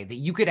a way that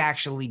you could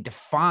actually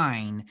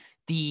define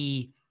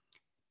the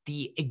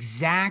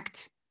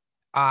exact,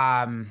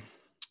 I'll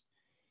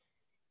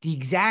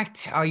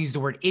use the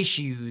word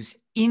issues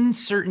in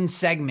certain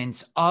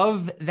segments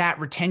of that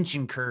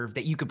retention curve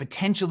that you could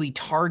potentially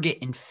target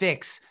and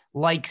fix.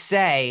 Like,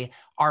 say,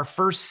 our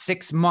first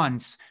 6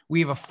 months,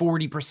 we have a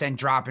 40%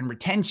 drop in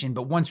retention.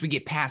 But once we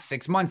get past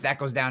 6 months, that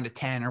goes down to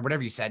 10 or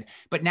whatever you said.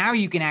 But now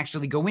you can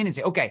actually go in and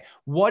say, okay,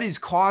 what is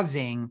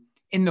causing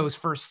in those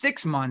first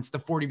 6 months, the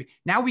 40?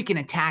 Now we can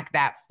attack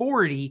that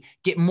 40,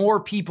 get more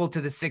people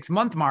to the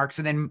 6-month mark.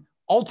 So then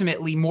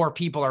ultimately more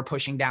people are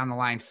pushing down the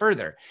line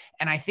further.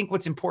 And I think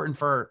what's important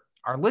for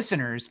our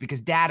listeners,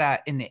 because data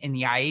in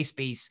the IA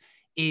space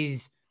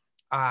is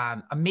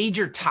a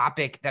major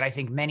topic that I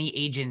think many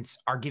agents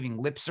are giving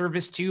lip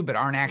service to, but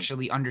aren't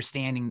actually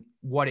understanding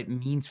what it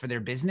means for their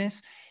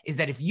business, is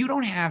that if you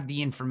don't have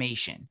the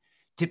information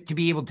to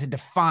be able to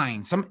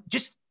define some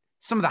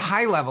of the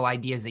high level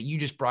ideas that you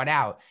just brought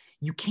out,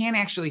 you can't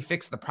actually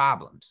fix the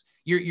problems.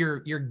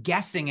 You're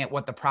guessing at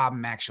what the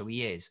problem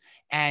actually is.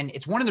 And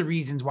it's one of the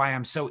reasons why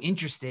I'm so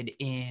interested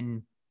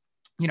in,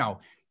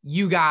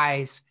 you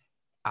guys,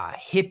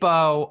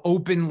 Hippo,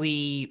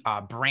 Openly,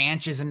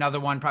 Branch is another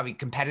one, probably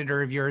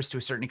competitor of yours to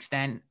a certain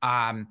extent.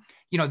 I'm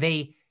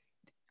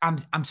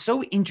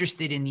so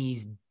interested in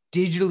these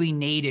digitally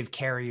native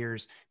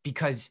carriers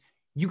because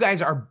you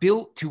guys are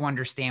built to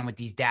understand what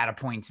these data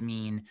points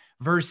mean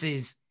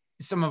versus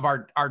some of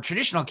our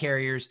traditional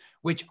carriers,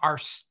 which are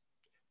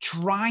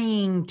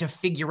trying to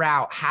figure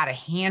out how to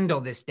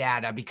handle this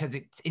data because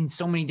it's in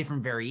so many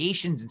different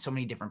variations in so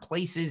many different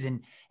places.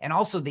 And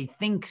also they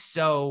think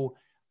so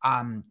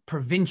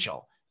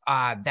provincial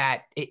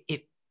that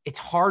it's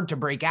hard to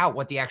break out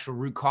what the actual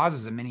root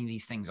causes of many of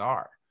these things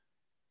are.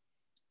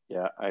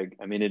 Yeah.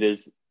 I mean,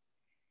 it's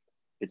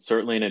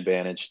certainly an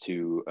advantage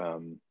to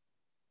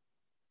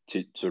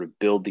sort of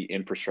build the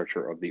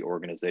infrastructure of the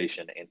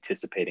organization,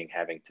 anticipating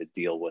having to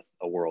deal with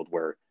a world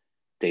where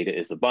data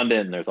is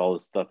abundant and there's all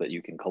this stuff that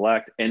you can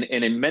collect. And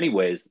in many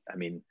ways, I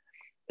mean,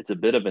 it's a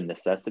bit of a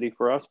necessity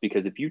for us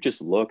because if you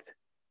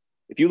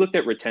if you looked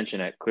at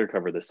retention at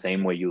Clearcover the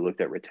same way you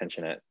looked at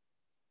retention at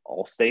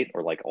Allstate,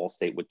 or like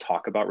Allstate would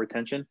talk about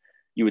retention,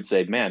 you would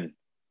say, man,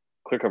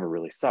 Clearcover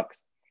really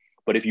sucks.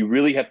 But if you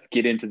really have to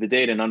get into the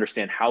data and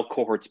understand how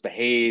cohorts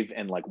behave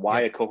and like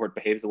why a cohort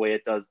behaves the way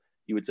it does,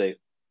 you would say,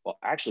 well,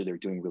 actually they're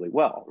doing really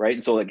well, right?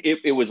 And so like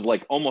it was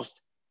like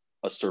almost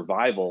a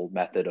survival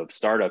method of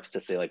startups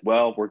to say like,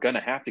 well, we're going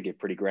to have to get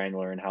pretty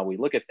granular in how we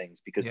look at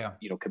things because,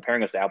 you know,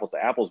 comparing us to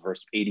apples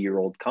versus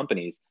 80-year-old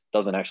companies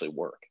doesn't actually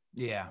work.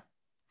 Yeah.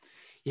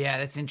 Yeah.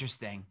 That's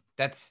interesting.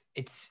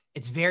 It's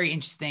very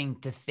interesting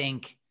to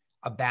think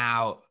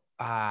about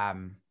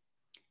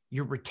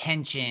your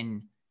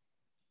retention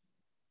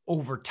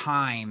over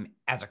time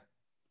as a,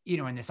 you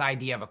know, in this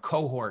idea of a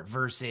cohort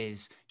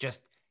versus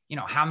just, you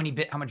know, how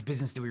much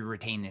business do we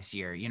retain this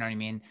year? You know what I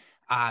mean?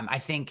 I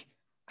think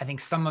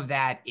some of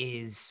that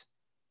is,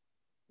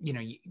 you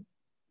know,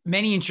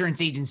 many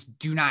insurance agents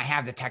do not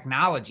have the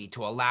technology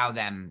to allow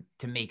them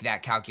to make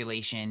that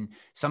calculation.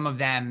 Some of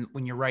them,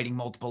 when you're writing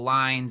multiple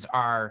lines,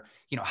 are,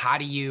 you know, how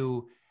do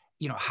you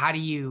in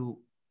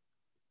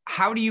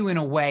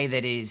a way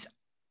that is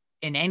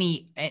in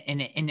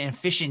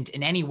efficient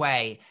in any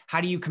way,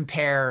 how do you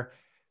compare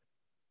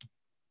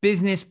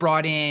business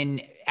brought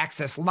in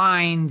excess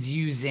lines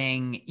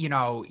using, you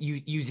know,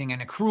 using an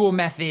accrual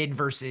method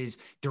versus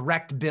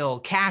direct bill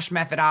cash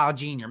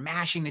methodology, and you're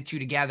mashing the two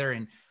together.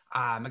 And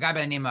a guy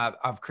by the name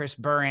of Chris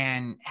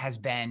Buran has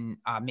been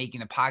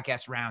making the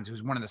podcast rounds,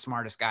 who's one of the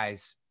smartest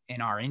guys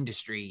in our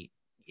industry,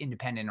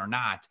 independent or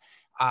not,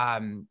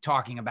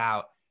 talking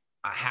about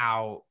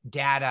how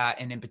data,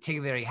 and in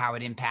particular how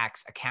it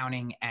impacts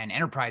accounting and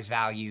enterprise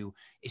value,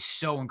 is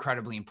so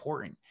incredibly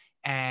important.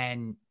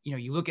 And, you know,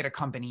 you look at a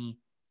company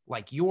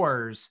like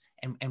yours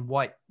and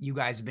what you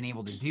guys have been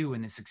able to do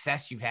and the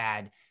success you've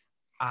had,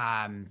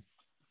 man,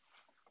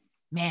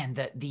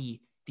 the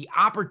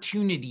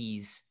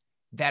opportunities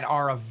that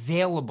are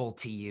available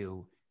to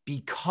you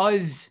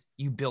because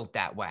you built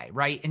that way,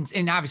 right?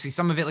 And obviously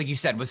some of it, like you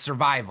said, was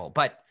survival,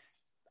 but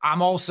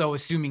I'm also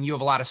assuming you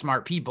have a lot of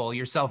smart people,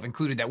 yourself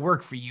included, that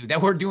work for you,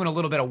 that we're doing a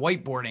little bit of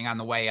whiteboarding on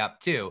the way up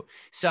too.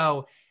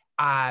 So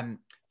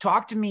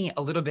talk to me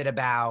a little bit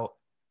about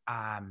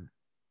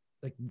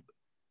like,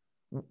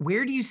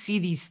 where do you see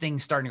these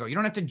things starting to go? You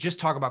don't have to just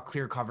talk about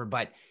Clearcover,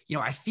 but, you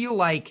know, I feel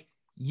like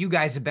you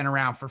guys have been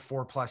around for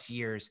 4+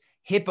 years.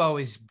 Hippo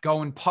is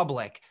going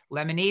public.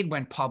 Lemonade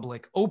went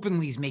public.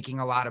 Openly's making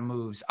a lot of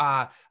moves.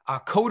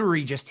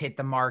 Coterie just hit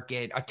the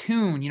market.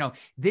 Attune, you know,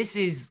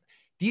 these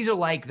are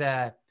like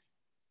this,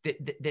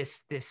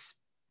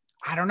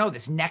 I don't know,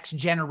 this next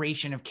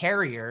generation of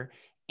carrier.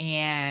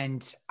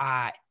 And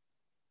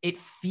it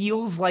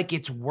feels like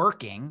it's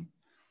working.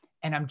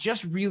 And I'm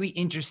just really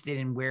interested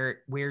in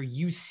where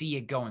you see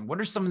it going.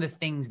 What are some of the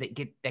things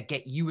that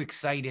get you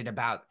excited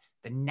about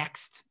the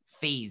next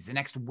phase, the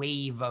next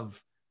wave of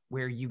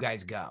where you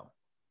guys go?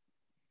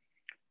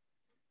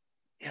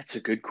 Yeah, it's a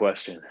good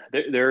question.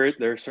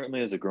 There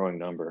certainly is a growing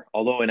number,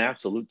 although in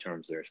absolute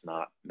terms, there's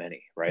not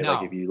many, right? No.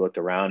 Like if you looked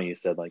around and you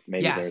said like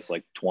maybe there's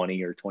like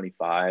 20 or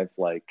 25,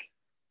 like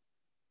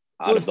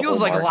well, it feels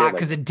like market, a lot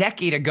because a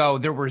decade ago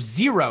there were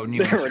zero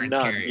new insurance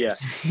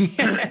carriers.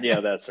 Yeah. Yeah,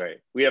 that's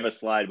right. We have a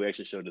slide we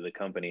actually showed to the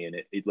company, and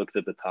it looks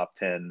at the top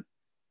 10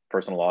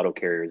 personal auto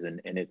carriers, and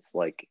it's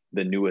like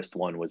the newest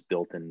one was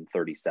built in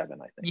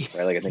 37, I think.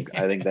 Right? Like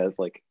I think that's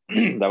like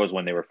that was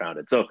when they were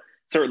founded. So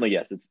certainly,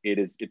 yes,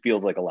 it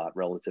feels like a lot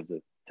relative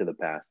to the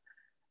past.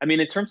 I mean,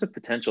 in terms of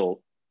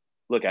potential,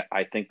 look,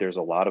 I think there's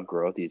a lot of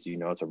growth. As you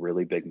know, it's a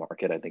really big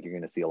market. I think you're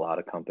going to see a lot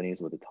of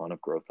companies with a ton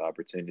of growth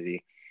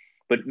opportunity.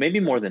 But maybe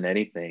more than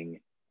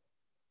anything,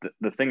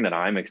 the thing that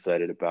I'm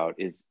excited about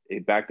is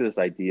back to this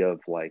idea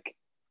of like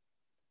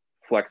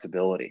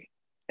flexibility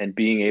and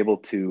being able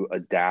to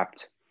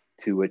adapt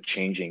to a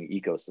changing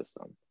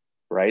ecosystem,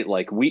 right?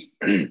 Like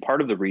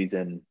part of the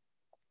reason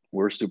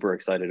we're super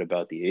excited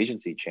about the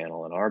agency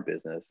channel in our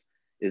business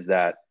is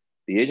that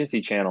the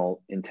agency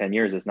channel in 10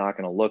 years is not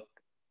going to look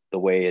the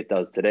way it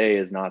does today,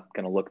 is not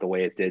going to look the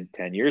way it did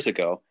 10 years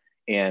ago.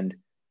 And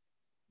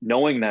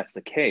knowing that's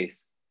the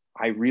case,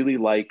 I really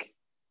like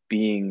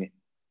being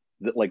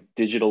like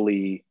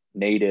digitally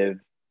native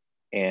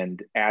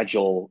and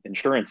agile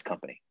insurance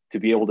company to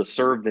be able to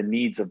serve the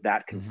needs of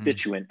that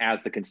constituent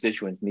as the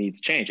constituent's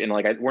needs change. And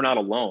like, we're not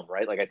alone,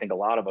 right? Like, I think a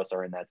lot of us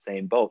are in that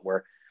same boat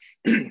where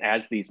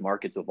as these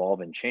markets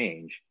evolve and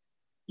change,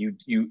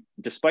 you,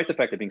 despite the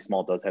fact that being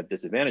small does have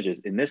disadvantages,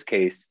 in this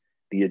case,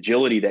 the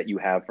agility that you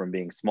have from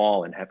being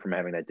small and from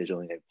having that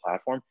digitally native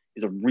platform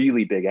is a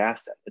really big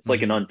asset. It's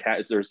like an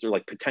untapped, there's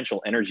like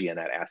potential energy in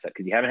that asset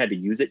because you haven't had to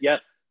use it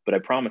yet, but I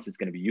promise it's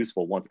going to be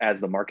useful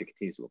as the market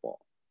continues to evolve.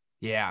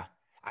 Yeah.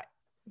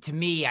 To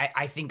me,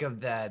 I think of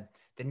the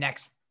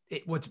next,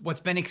 what's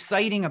been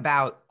exciting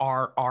about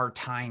our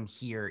time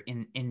here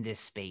in this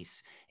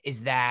space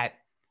is that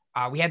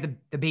we had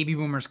the baby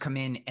boomers come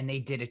in and they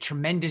did a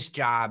tremendous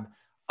job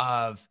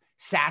of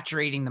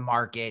saturating the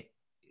market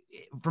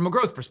from a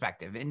growth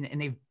perspective.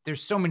 And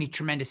there's so many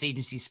tremendous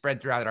agencies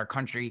spread throughout our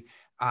country.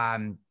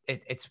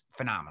 It's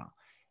phenomenal.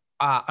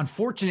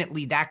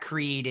 unfortunately, that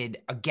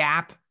created a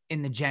gap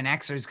in the Gen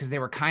Xers because they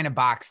were kind of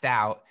boxed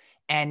out.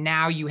 And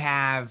now you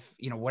have,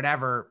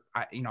 whatever,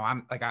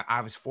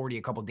 I was 40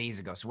 a couple days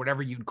ago. So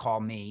whatever you'd call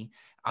me.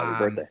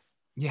 Happy birthday.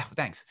 Yeah,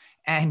 thanks.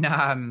 And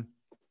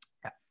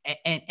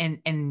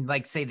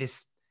like say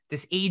this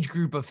age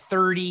group of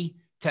 30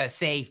 to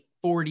say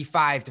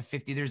 45 to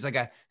 50, there's like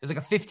a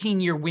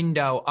 15-year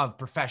window of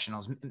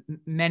professionals,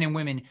 men and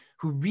women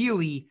who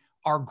really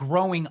are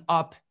growing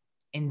up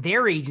in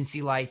their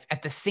agency life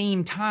at the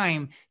same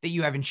time that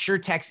you have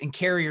insurtechs and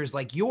carriers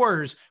like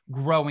yours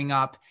growing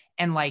up.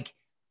 And like,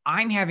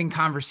 I'm having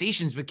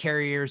conversations with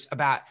carriers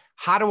about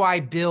how do I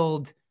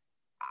build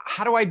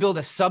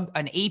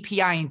an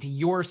API into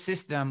your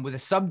system with a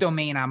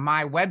subdomain on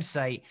my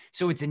website,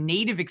 so it's a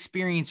native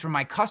experience for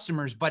my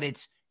customers, but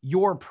it's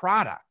your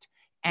product,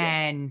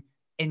 and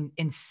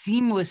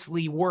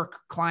seamlessly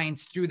work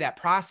clients through that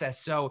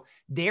process. So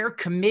they're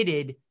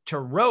committed to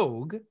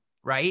Rogue,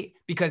 right?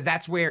 Because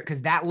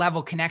that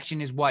level connection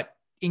is what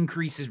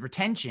increases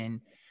retention,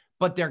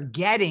 but they're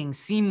getting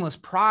seamless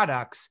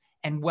products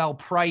and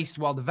well-priced,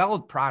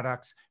 well-developed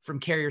products from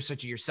carriers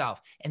such as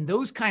yourself. And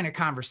those kind of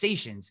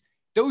conversations,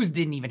 those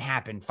didn't even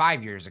happen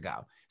 5 years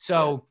ago.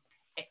 So,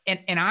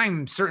 and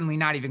I'm certainly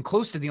not even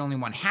close to the only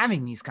one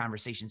having these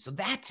conversations. So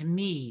that, to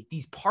me,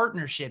 these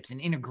partnerships and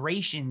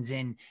integrations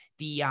and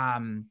the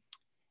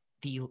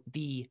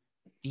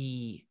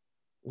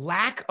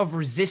lack of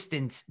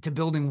resistance to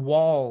building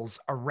walls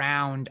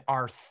around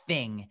our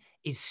thing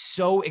is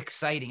so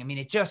exciting. I mean,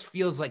 it just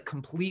feels like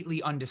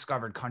completely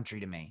undiscovered country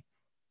to me.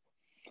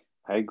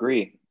 I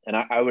agree. And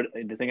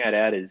the thing I'd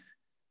add is,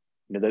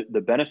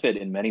 the benefit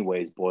in many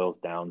ways boils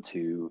down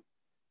to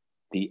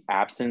the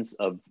absence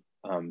of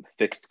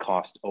fixed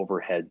cost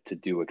overhead to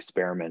do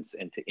experiments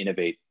and to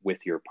innovate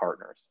with your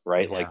partners,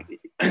 right? Yeah. Like,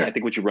 I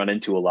think what you run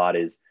into a lot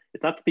is,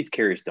 it's not that these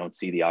carriers don't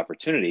see the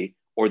opportunity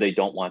or they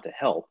don't want to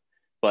help,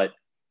 but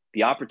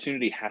the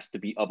opportunity has to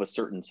be of a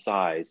certain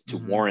size to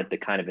warrant the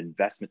kind of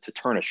investment to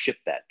turn a ship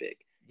that big.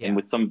 Yeah.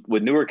 And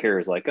with newer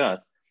carriers like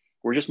us,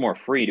 we're just more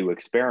free to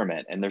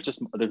experiment, and there's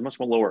much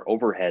more lower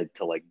overhead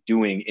to like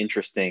doing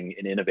interesting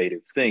and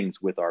innovative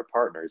things with our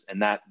partners,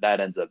 and that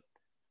ends up,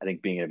 I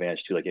think, being an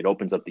advantage too. Like, it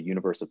opens up the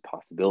universe of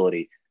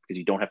possibility because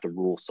you don't have to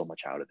rule so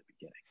much out at the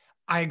beginning.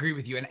 I agree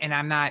with you, and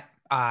I'm not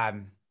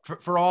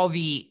for all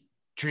the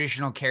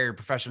traditional carrier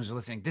professionals who are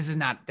listening. It's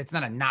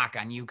not a knock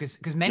on you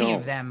because many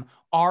of them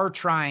are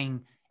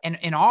trying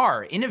and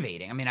are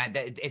innovating. I mean,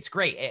 it's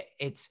great.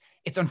 It's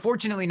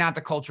unfortunately not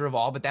the culture of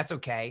all, but that's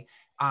okay.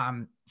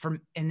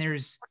 There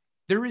is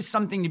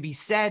something to be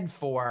said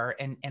for,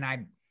 and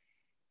I'm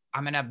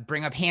going to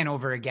bring up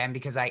Hanover again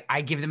because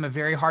I give them a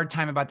very hard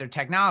time about their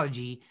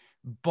technology,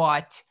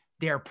 but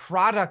their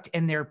product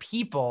and their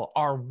people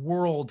are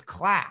world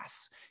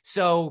class.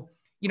 So,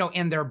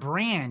 and their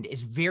brand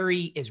is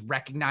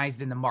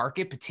recognized in the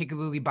market,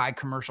 particularly by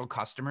commercial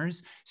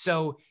customers.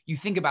 So you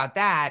think about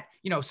that,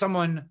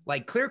 someone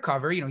like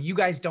Clearcover, you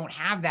guys don't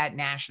have that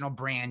national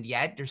brand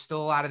yet. There's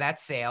still a lot of that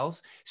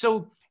sales.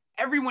 So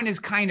everyone is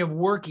kind of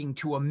working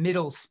to a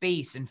middle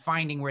space and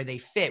finding where they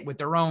fit with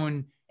their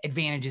own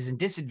advantages and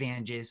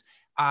disadvantages.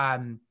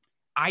 I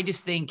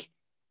just think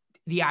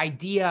the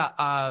idea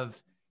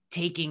of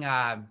taking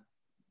a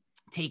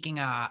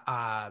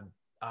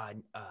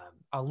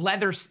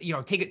leather,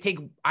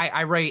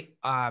 I write,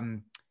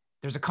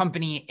 there's a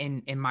company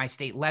in my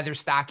state, Leather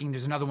Stocking.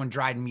 There's another one,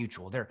 Dryden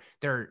Mutual.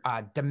 They're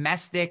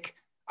domestic,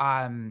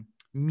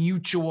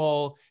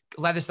 mutual.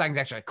 Leather Stocking is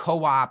actually a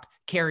co-op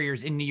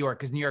carriers in New York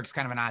because New York's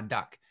kind of an odd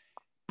duck.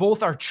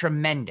 Both are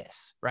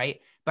tremendous, right?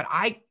 But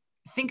I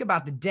think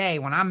about the day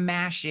when I'm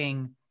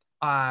mashing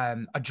a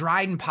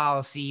Dryden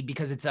policy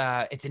because it's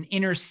an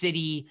inner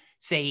city,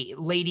 say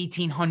late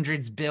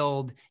 1800s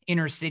build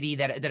inner city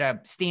that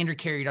a standard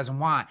carrier doesn't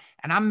want.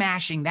 And I'm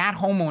mashing that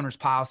homeowner's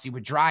policy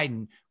with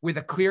Dryden with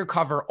a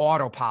Clearcover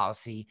auto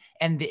policy.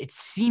 And it's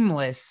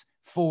seamless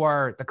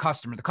for the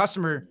customer. The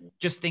customer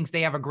just thinks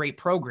they have a great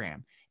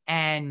program.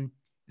 And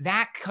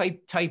that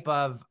type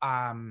of,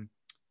 under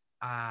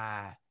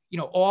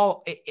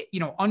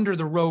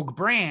the Rogue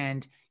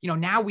brand,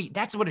 now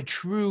that's what a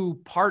true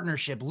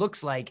partnership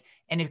looks like.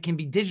 And it can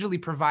be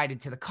digitally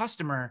provided to the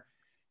customer.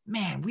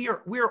 Man,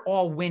 we're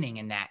all winning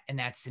in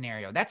that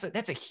scenario. That's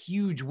a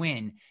huge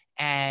win.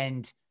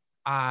 And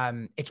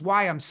it's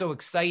why I'm so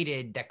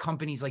excited that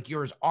companies like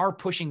yours are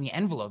pushing the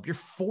envelope. You're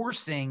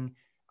forcing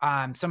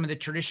some of the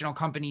traditional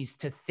companies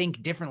to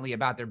think differently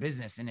about their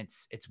business. And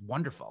it's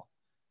wonderful.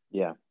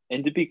 Yeah.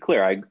 And to be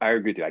clear, I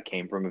agree with you. I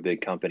came from a big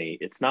company.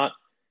 It's not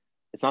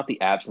the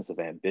absence of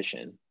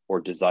ambition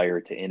or desire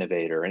to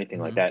innovate or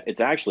anything like that.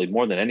 It's actually,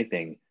 more than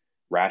anything,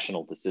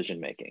 rational decision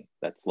making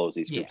that slows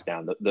these groups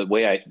down. The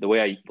way I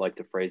like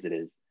to phrase it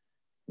is,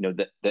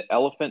 the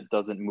elephant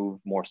doesn't move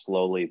more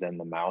slowly than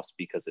the mouse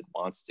because it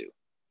wants to.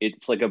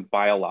 It's like a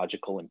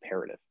biological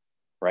imperative,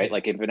 right? Yeah.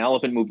 Like, if an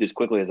elephant moved as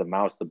quickly as a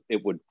mouse,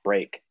 it would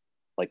break.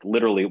 Like,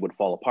 literally, it would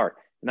fall apart.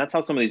 And that's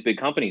how some of these big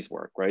companies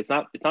work, right? It's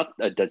not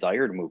a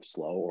desire to move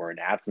slow or an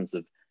absence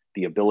of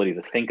the ability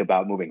to think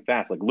about moving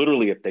fast. Like,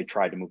 literally, if they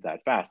tried to move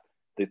that fast,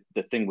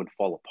 the thing would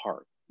fall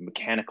apart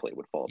mechanically,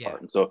 would fall Yeah.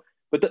 apart. And so,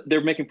 but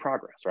they're making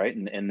progress, right?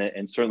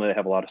 And certainly they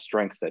have a lot of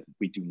strengths that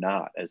we do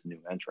not as new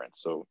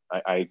entrants. So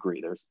I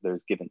agree. There's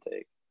give and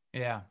take.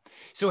 Yeah.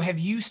 So have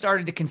you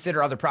started to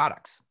consider other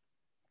products?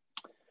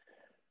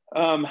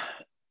 It's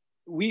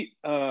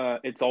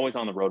always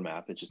on the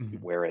roadmap. It's just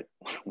where it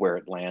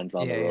lands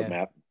on the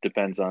roadmap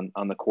depends on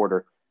the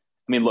quarter.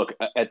 I mean, look,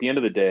 at the end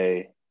of the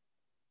day,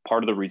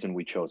 part of the reason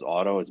we chose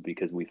auto is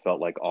because we felt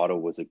like auto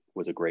was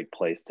a great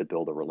place to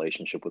build a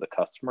relationship with a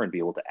customer and be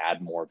able to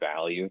add more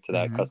value to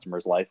that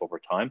customer's life over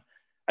time.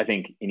 I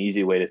think an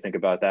easy way to think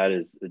about that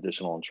is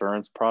additional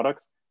insurance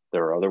products.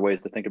 There are other ways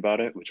to think about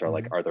it, which are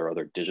like, are there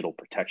other digital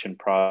protection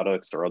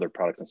products or other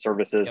products and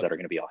services that are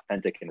going to be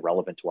authentic and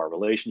relevant to our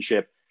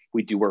relationship?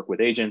 We do work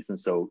with agents, and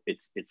so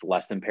it's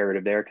less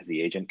imperative there because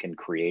the agent can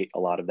create a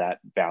lot of that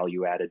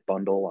value added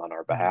bundle on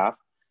our behalf.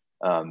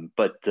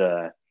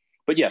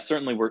 But yeah,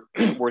 certainly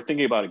we're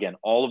thinking about, again,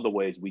 all of the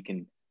ways we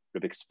can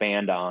sort of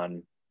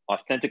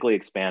authentically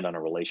expand on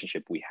a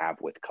relationship we have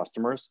with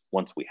customers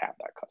once we have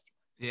that customer.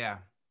 Yeah.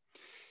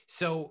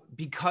 So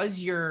because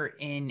you're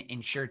in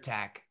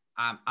InsurTech,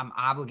 I'm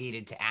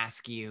obligated to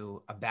ask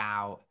you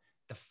about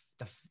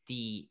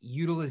the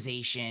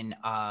utilization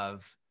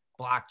of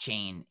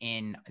blockchain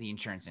in the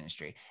insurance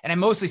industry. And I'm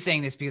mostly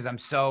saying this because I'm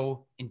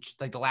so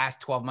like the last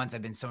 12 months,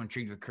 I've been so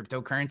intrigued with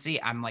cryptocurrency.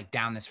 I'm like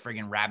down this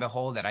friggin' rabbit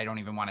hole that I don't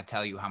even want to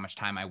tell you how much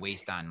time I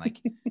waste on like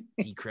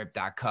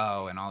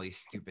decrypt.co and all these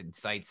stupid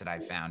sites that I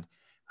found.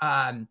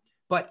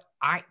 But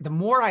the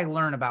more I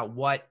learn about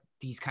what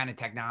these kind of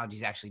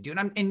technologies actually do,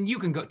 and you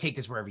can go take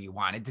this wherever you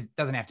want. It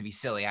doesn't have to be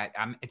silly.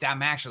 I'm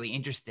actually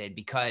interested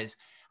because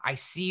I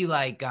see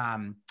like,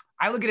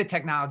 I look at a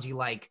technology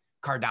like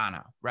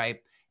Cardano,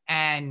 right?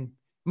 And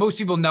most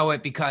people know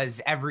it because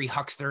every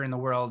huckster in the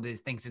world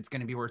thinks it's going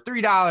to be worth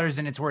 $3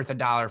 and it's worth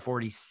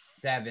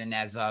 $1.47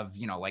 as of,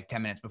 like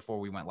 10 minutes before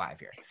we went live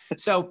here.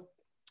 So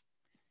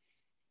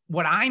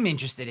what I'm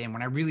interested in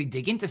when I really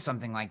dig into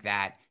something like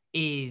that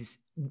is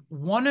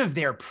one of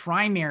their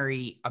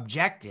primary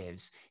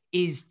objectives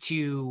is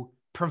to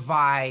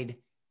provide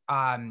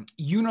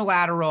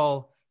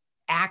unilateral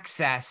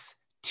access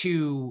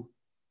to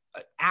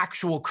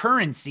actual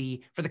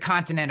currency for the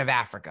continent of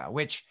Africa,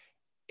 which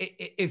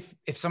if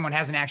someone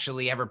hasn't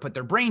actually ever put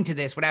their brain to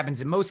this, what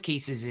happens in most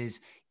cases is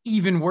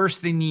even worse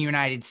than the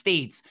United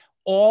States.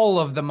 All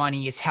of the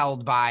money is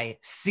held by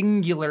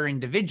singular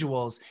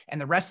individuals,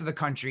 and the rest of the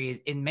country is,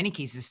 in many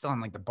cases, still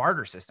on like the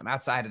barter system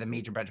outside of the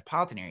major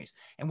metropolitan areas.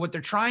 And what they're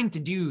trying to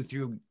do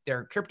through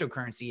their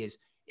cryptocurrency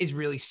is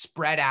really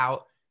spread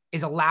out,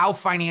 is allow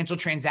financial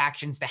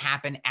transactions to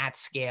happen at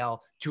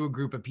scale to a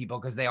group of people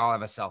because they all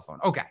have a cell phone.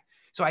 Okay.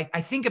 So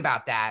I think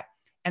about that.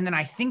 And then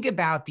I think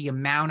about the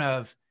amount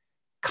of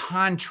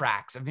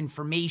contracts of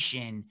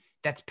information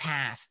that's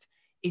passed.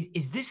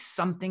 Is this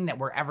something that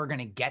we're ever going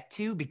to get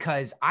to?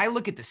 Because I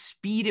look at the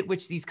speed at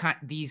which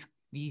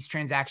these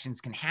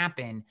transactions can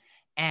happen,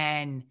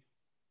 and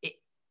to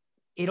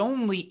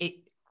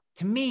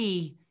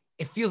me,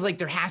 it feels like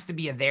there has to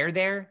be a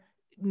there,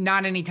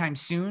 not anytime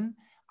soon.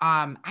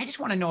 I just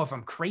want to know if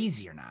I'm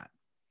crazy or not.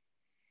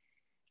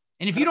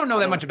 And if you don't know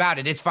that much about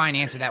it, it's fine.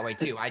 Answer that way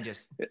too. I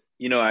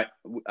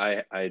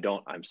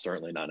don't, I'm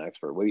certainly not an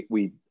expert.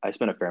 I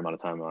spent a fair amount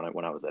of time on it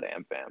when I was at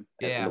AmFam,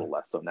 and a little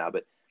less so now,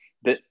 but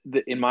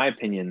in my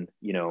opinion,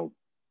 so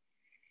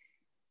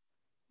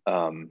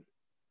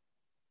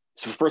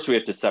first we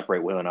have to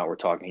separate whether or not we're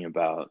talking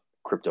about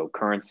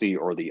cryptocurrency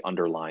or the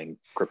underlying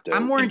crypto.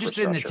 I'm more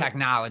interested in the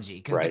technology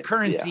because the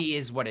currency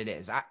is what it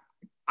is.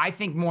 I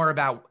think more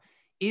about,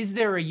 is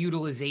there a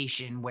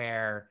utilization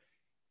where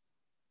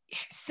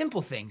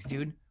simple things,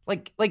 dude,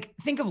 like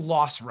think of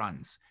loss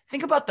runs.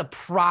 Think about the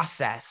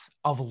process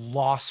of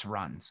loss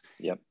runs.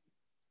 Yep.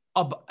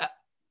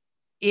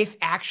 If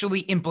actually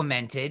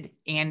implemented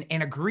and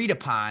agreed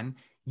upon,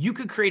 you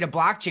could create a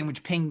blockchain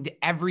which pinged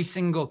every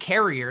single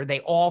carrier. They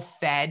all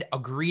fed,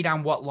 agreed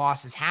on what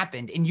losses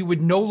happened, and you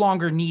would no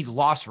longer need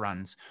loss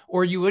runs,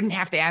 or you wouldn't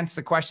have to answer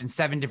the question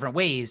 7 different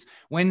ways.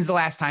 When's the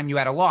last time you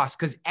had a loss?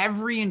 Because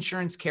every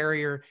insurance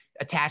carrier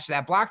attached to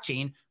that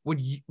blockchain would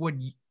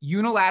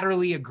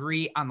unilaterally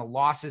agree on the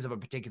losses of a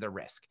particular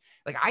risk.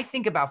 Like, I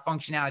think about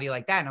functionality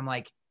like that, and I'm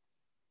like,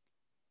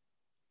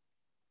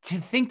 to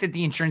think that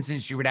the insurance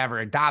industry would ever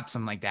adopt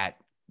something like that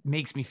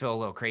makes me feel a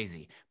little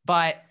crazy.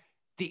 But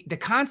the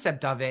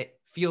concept of it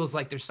feels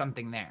like there's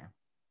something there.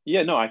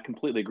 Yeah, no, I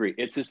completely agree.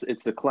 It's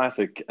the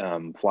classic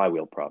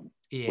flywheel problem,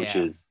 which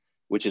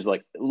is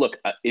like, look,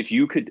 if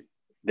you could,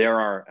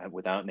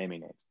 without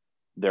naming names,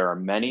 there are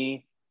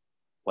many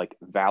like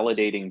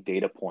validating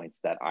data points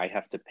that I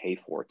have to pay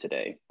for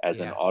today as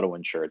an auto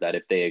insurer, that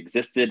if they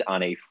existed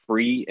on a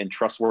free and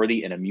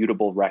trustworthy and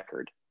immutable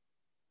record,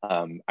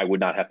 I would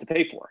not have to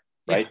pay for.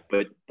 Right.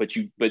 Yeah. But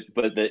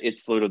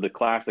it's sort of the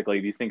classic, like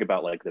if you think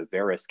about like the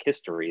Verisk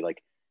history,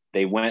 like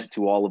they went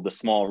to all of the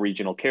small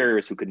regional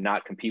carriers who could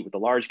not compete with the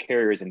large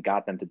carriers and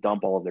got them to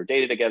dump all of their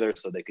data together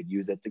so they could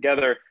use it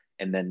together,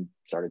 and then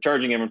started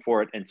charging them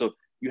for it. And so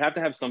you have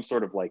to have some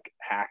sort of like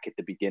hack at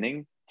the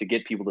beginning to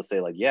get people to say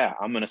like, yeah,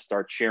 I'm going to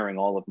start sharing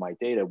all of my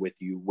data with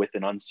you with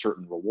an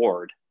uncertain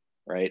reward.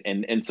 Right.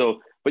 And so,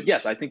 but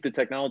yes, I think the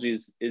technology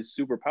is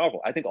super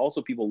powerful. I think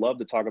also people love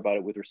to talk about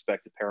it with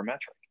respect to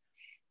parametric.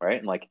 Right.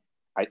 And like,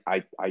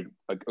 I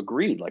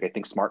agreed. Like, I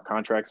think smart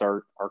contracts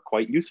are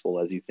quite useful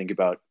as you think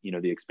about,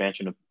 the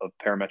expansion of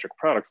parametric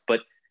products. But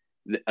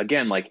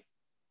again, like,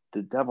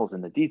 the devil's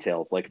in the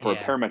details. Like, for a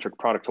parametric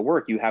product to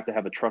work, you have to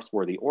have a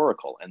trustworthy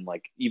oracle. And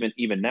like,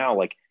 even now,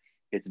 like,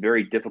 it's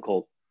very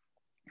difficult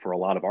for a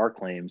lot of our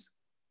claims.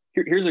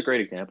 Here's a great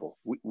example.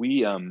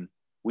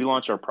 We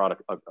launched our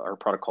product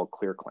called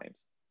Clear Claims.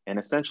 And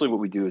essentially what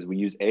we do is we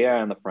use AI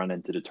on the front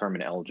end to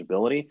determine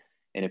eligibility.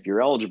 And if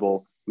you're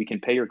eligible, we can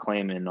pay your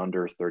claim in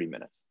under 30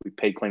 minutes. We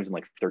paid claims in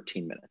like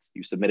 13 minutes.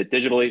 You submit it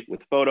digitally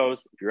with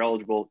photos. If you're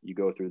eligible, you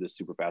go through this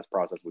super fast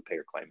process. We pay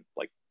your claim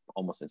like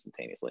almost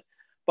instantaneously.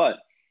 But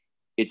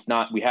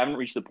we haven't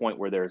reached the point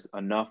where there's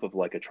enough of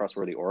like a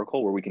trustworthy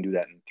oracle where we can do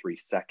that in 3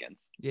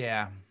 seconds.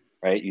 Yeah.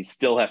 Right. You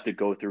still have to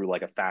go through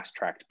like a fast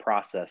tracked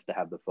process to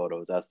have the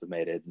photos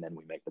estimated, and then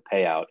we make the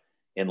payout.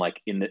 And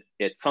like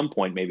at some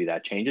point, maybe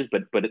that changes,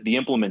 but the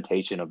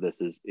implementation of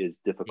this is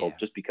difficult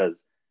just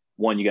because,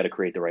 one, you got to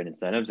create the right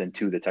incentives, and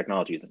two, the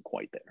technology isn't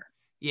quite there.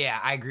 Yeah,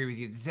 I agree with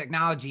you. The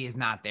technology is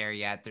not there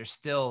yet. There's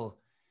still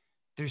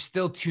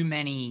too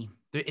many.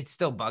 It's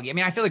still buggy. I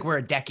mean, I feel like we're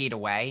a decade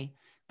away,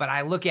 but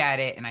I look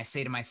at it and I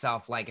say to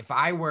myself, like, if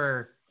I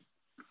were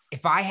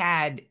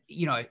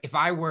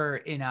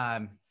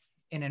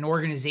in an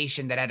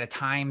organization that had a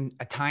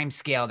time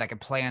scale that could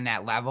play on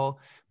that level,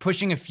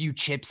 pushing a few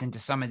chips into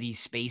some of these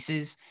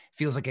spaces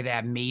feels like it'd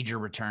have major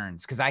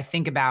returns. Cause I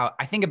think about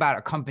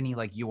a company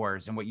like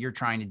yours and what you're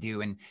trying to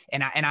do. And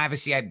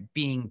obviously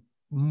being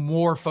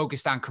more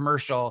focused on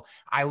commercial,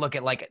 I look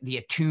at like the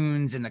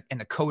Attunes and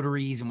the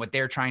coteries and what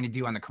they're trying to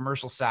do on the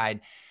commercial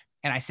side.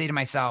 And I say to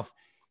myself,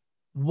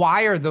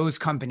 why are those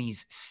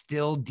companies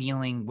still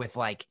dealing with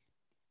like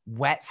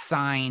wet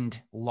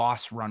signed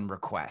loss run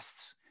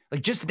requests?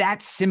 Like, just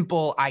that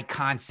simple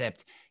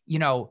concept,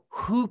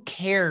 who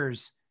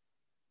cares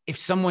if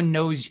someone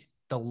knows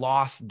the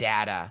loss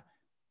data,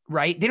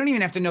 right? They don't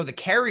even have to know the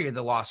carrier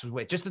the loss was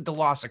with, just that the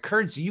loss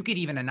occurred. So you could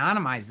even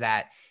anonymize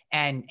that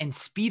and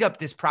speed up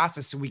this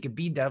process so we could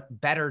be the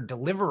better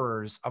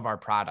deliverers of our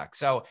product.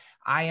 So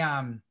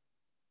I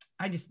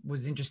just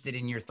was interested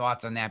in your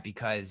thoughts on that,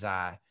 because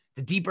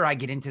the deeper I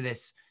get into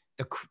this,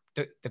 the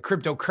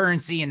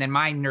cryptocurrency, and then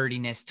my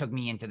nerdiness took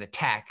me into the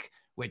tech,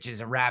 which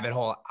is a rabbit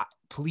hole.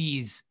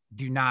 Please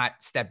do not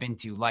step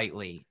into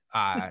lightly.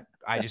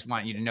 I just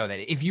want you to know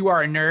that if you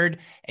are a nerd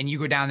and you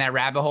go down that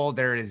rabbit hole,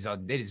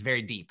 it is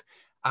very deep.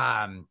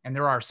 And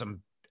there are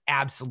some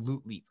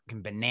absolutely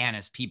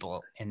bananas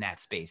people in that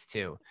space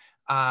too.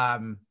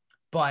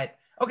 But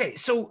okay.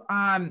 So,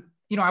 I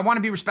want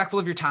to be respectful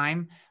of your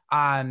time.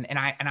 And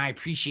I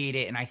appreciate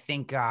it. And I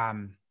think,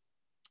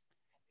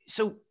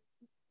 so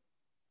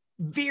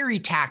very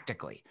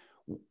tactically,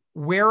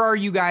 where are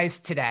you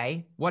guys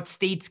today? What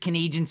states can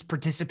agents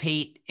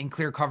participate in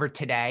Clearcover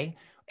today?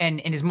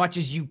 And as much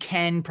as you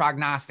can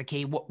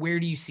prognosticate, where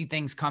do you see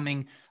things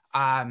coming?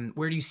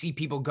 Where do you see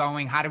people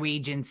going? How do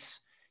agents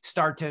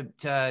start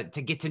to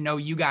get to know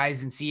you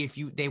guys and see if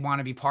they want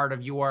to be part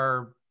of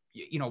your,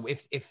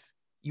 if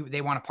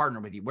they want to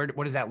partner with you?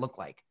 What does that look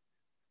like?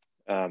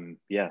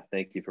 Yeah,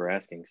 thank you for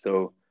asking.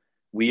 So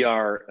we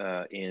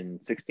are in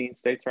 16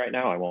 states right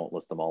now. I won't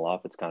list them all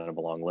off. It's kind of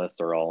a long list.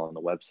 They're all on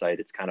the website.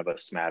 It's kind of a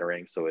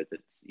smattering. So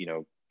it's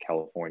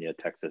California,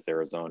 Texas,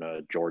 Arizona,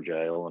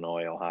 Georgia,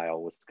 Illinois, Ohio,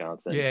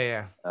 Wisconsin.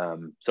 Yeah.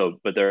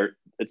 But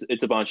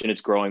it's a bunch, and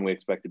it's growing. We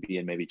expect to be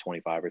in maybe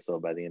 25 or so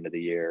by the end of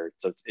the year.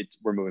 So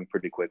we're moving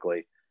pretty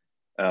quickly.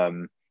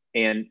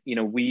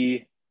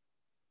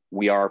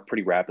 We are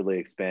pretty rapidly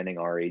expanding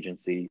our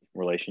agency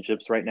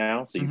relationships right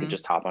now. So you can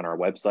just hop on our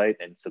website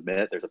and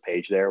submit. There's a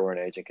page there where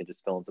an agent can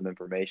just fill in some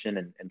information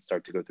and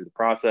start to go through the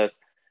process.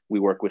 We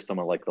work with some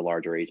of like the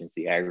larger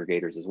agency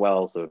aggregators as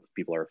well. So if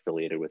people are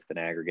affiliated with an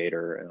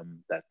aggregator,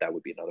 that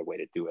would be another way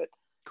to do it.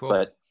 Cool.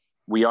 But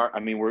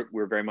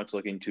we're very much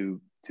looking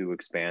to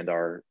expand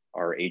our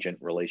agent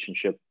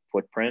relationship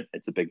footprint.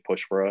 It's a big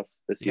push for us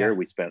this year.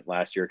 We spent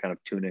last year kind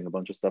of tuning a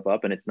bunch of stuff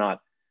up, and it's not,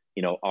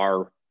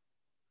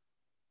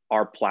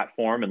 our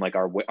platform and like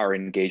our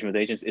engagement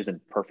with agents isn't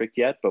perfect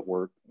yet, but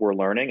we're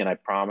learning, and I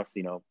promise,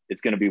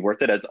 it's going to be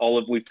worth it, as all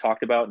of we've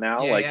talked about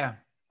now.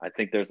 I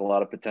think there's a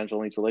lot of potential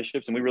in these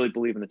relationships, and we really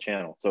believe in the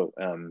channel. So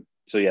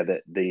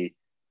the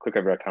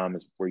clearcover.com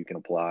is where you can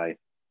apply.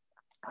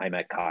 I'm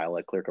at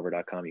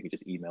Kyle@clearcover.com. You can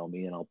just email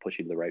me and I'll push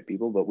you to the right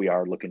people, but we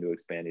are looking to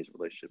expand these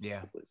relationships as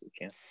quickly as we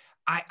can.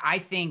 I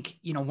think,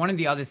 one of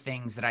the other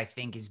things that I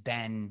think has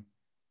been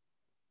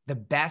the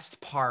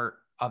best part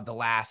of the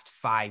last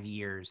 5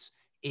 years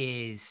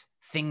is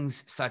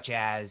things such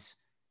as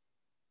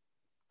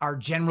our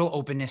general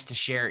openness to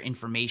share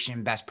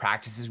information, best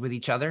practices with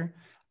each other.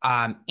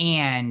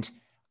 And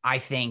I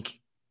think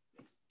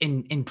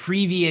in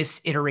previous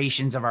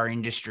iterations of our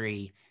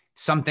industry,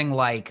 something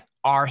like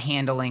our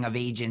handling of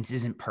agents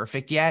isn't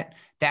perfect yet,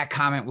 that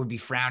comment would be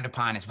frowned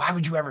upon as, why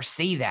would you ever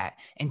say that?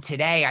 And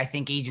today, I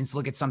think agents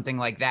look at something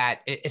like that,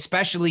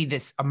 especially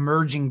this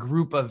emerging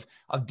group of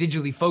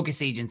digitally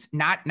focused agents,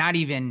 not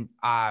even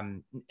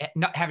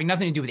not having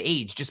nothing to do with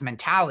age, just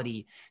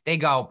mentality. They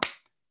go,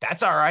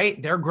 that's all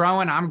right. They're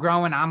growing.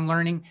 I'm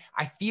learning.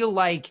 I feel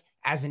like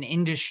as an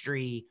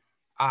industry,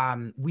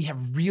 we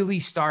have really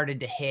started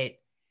to hit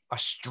a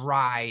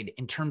stride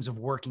in terms of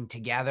working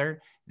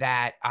together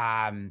that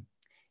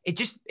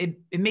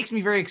it makes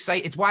me very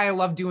excited. It's why I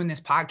love doing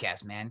this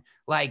podcast, man.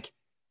 Like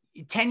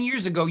 10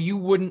 years ago, you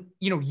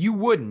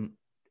wouldn't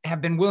have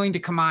been willing to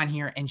come on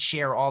here and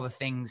share all the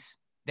things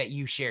that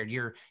you shared,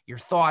 your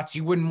thoughts.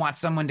 You wouldn't want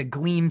someone to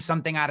glean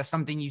something out of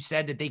something you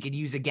said that they could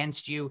use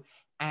against you.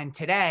 And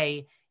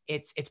today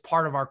it's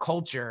part of our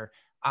culture.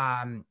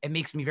 It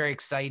makes me very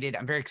excited.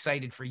 I'm very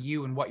excited for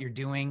you and what you're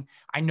doing.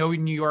 I know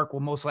New York will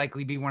most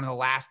likely be one of the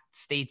last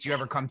states you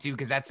ever come to,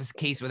 because that's the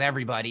case with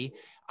everybody.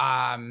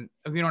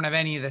 We don't have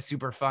any of the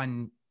super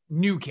fun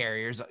new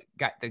carriers.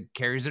 Got the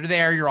carriers that are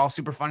there. You're all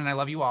super fun and I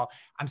love you all.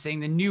 I'm saying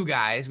the new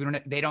guys,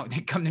 they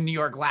come to New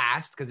York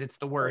last because it's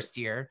the worst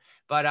here.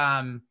 But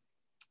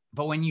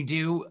when you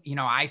do,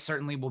 I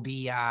certainly will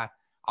be,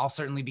 I'll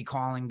certainly be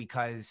calling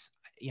because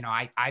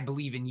I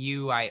believe in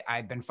you.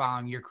 I've been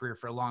following your career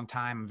for a long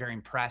time. I'm very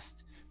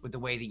impressed with the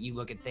way that you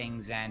look at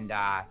things. And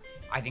I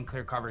think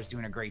Clearcover is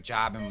doing a great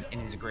job and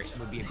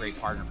would be a great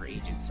partner for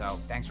agents. So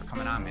thanks for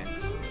coming on, man.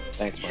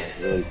 Thanks, Mike.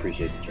 Really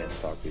appreciate the chance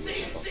to talk to you.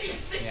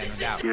 Yeah, no doubt.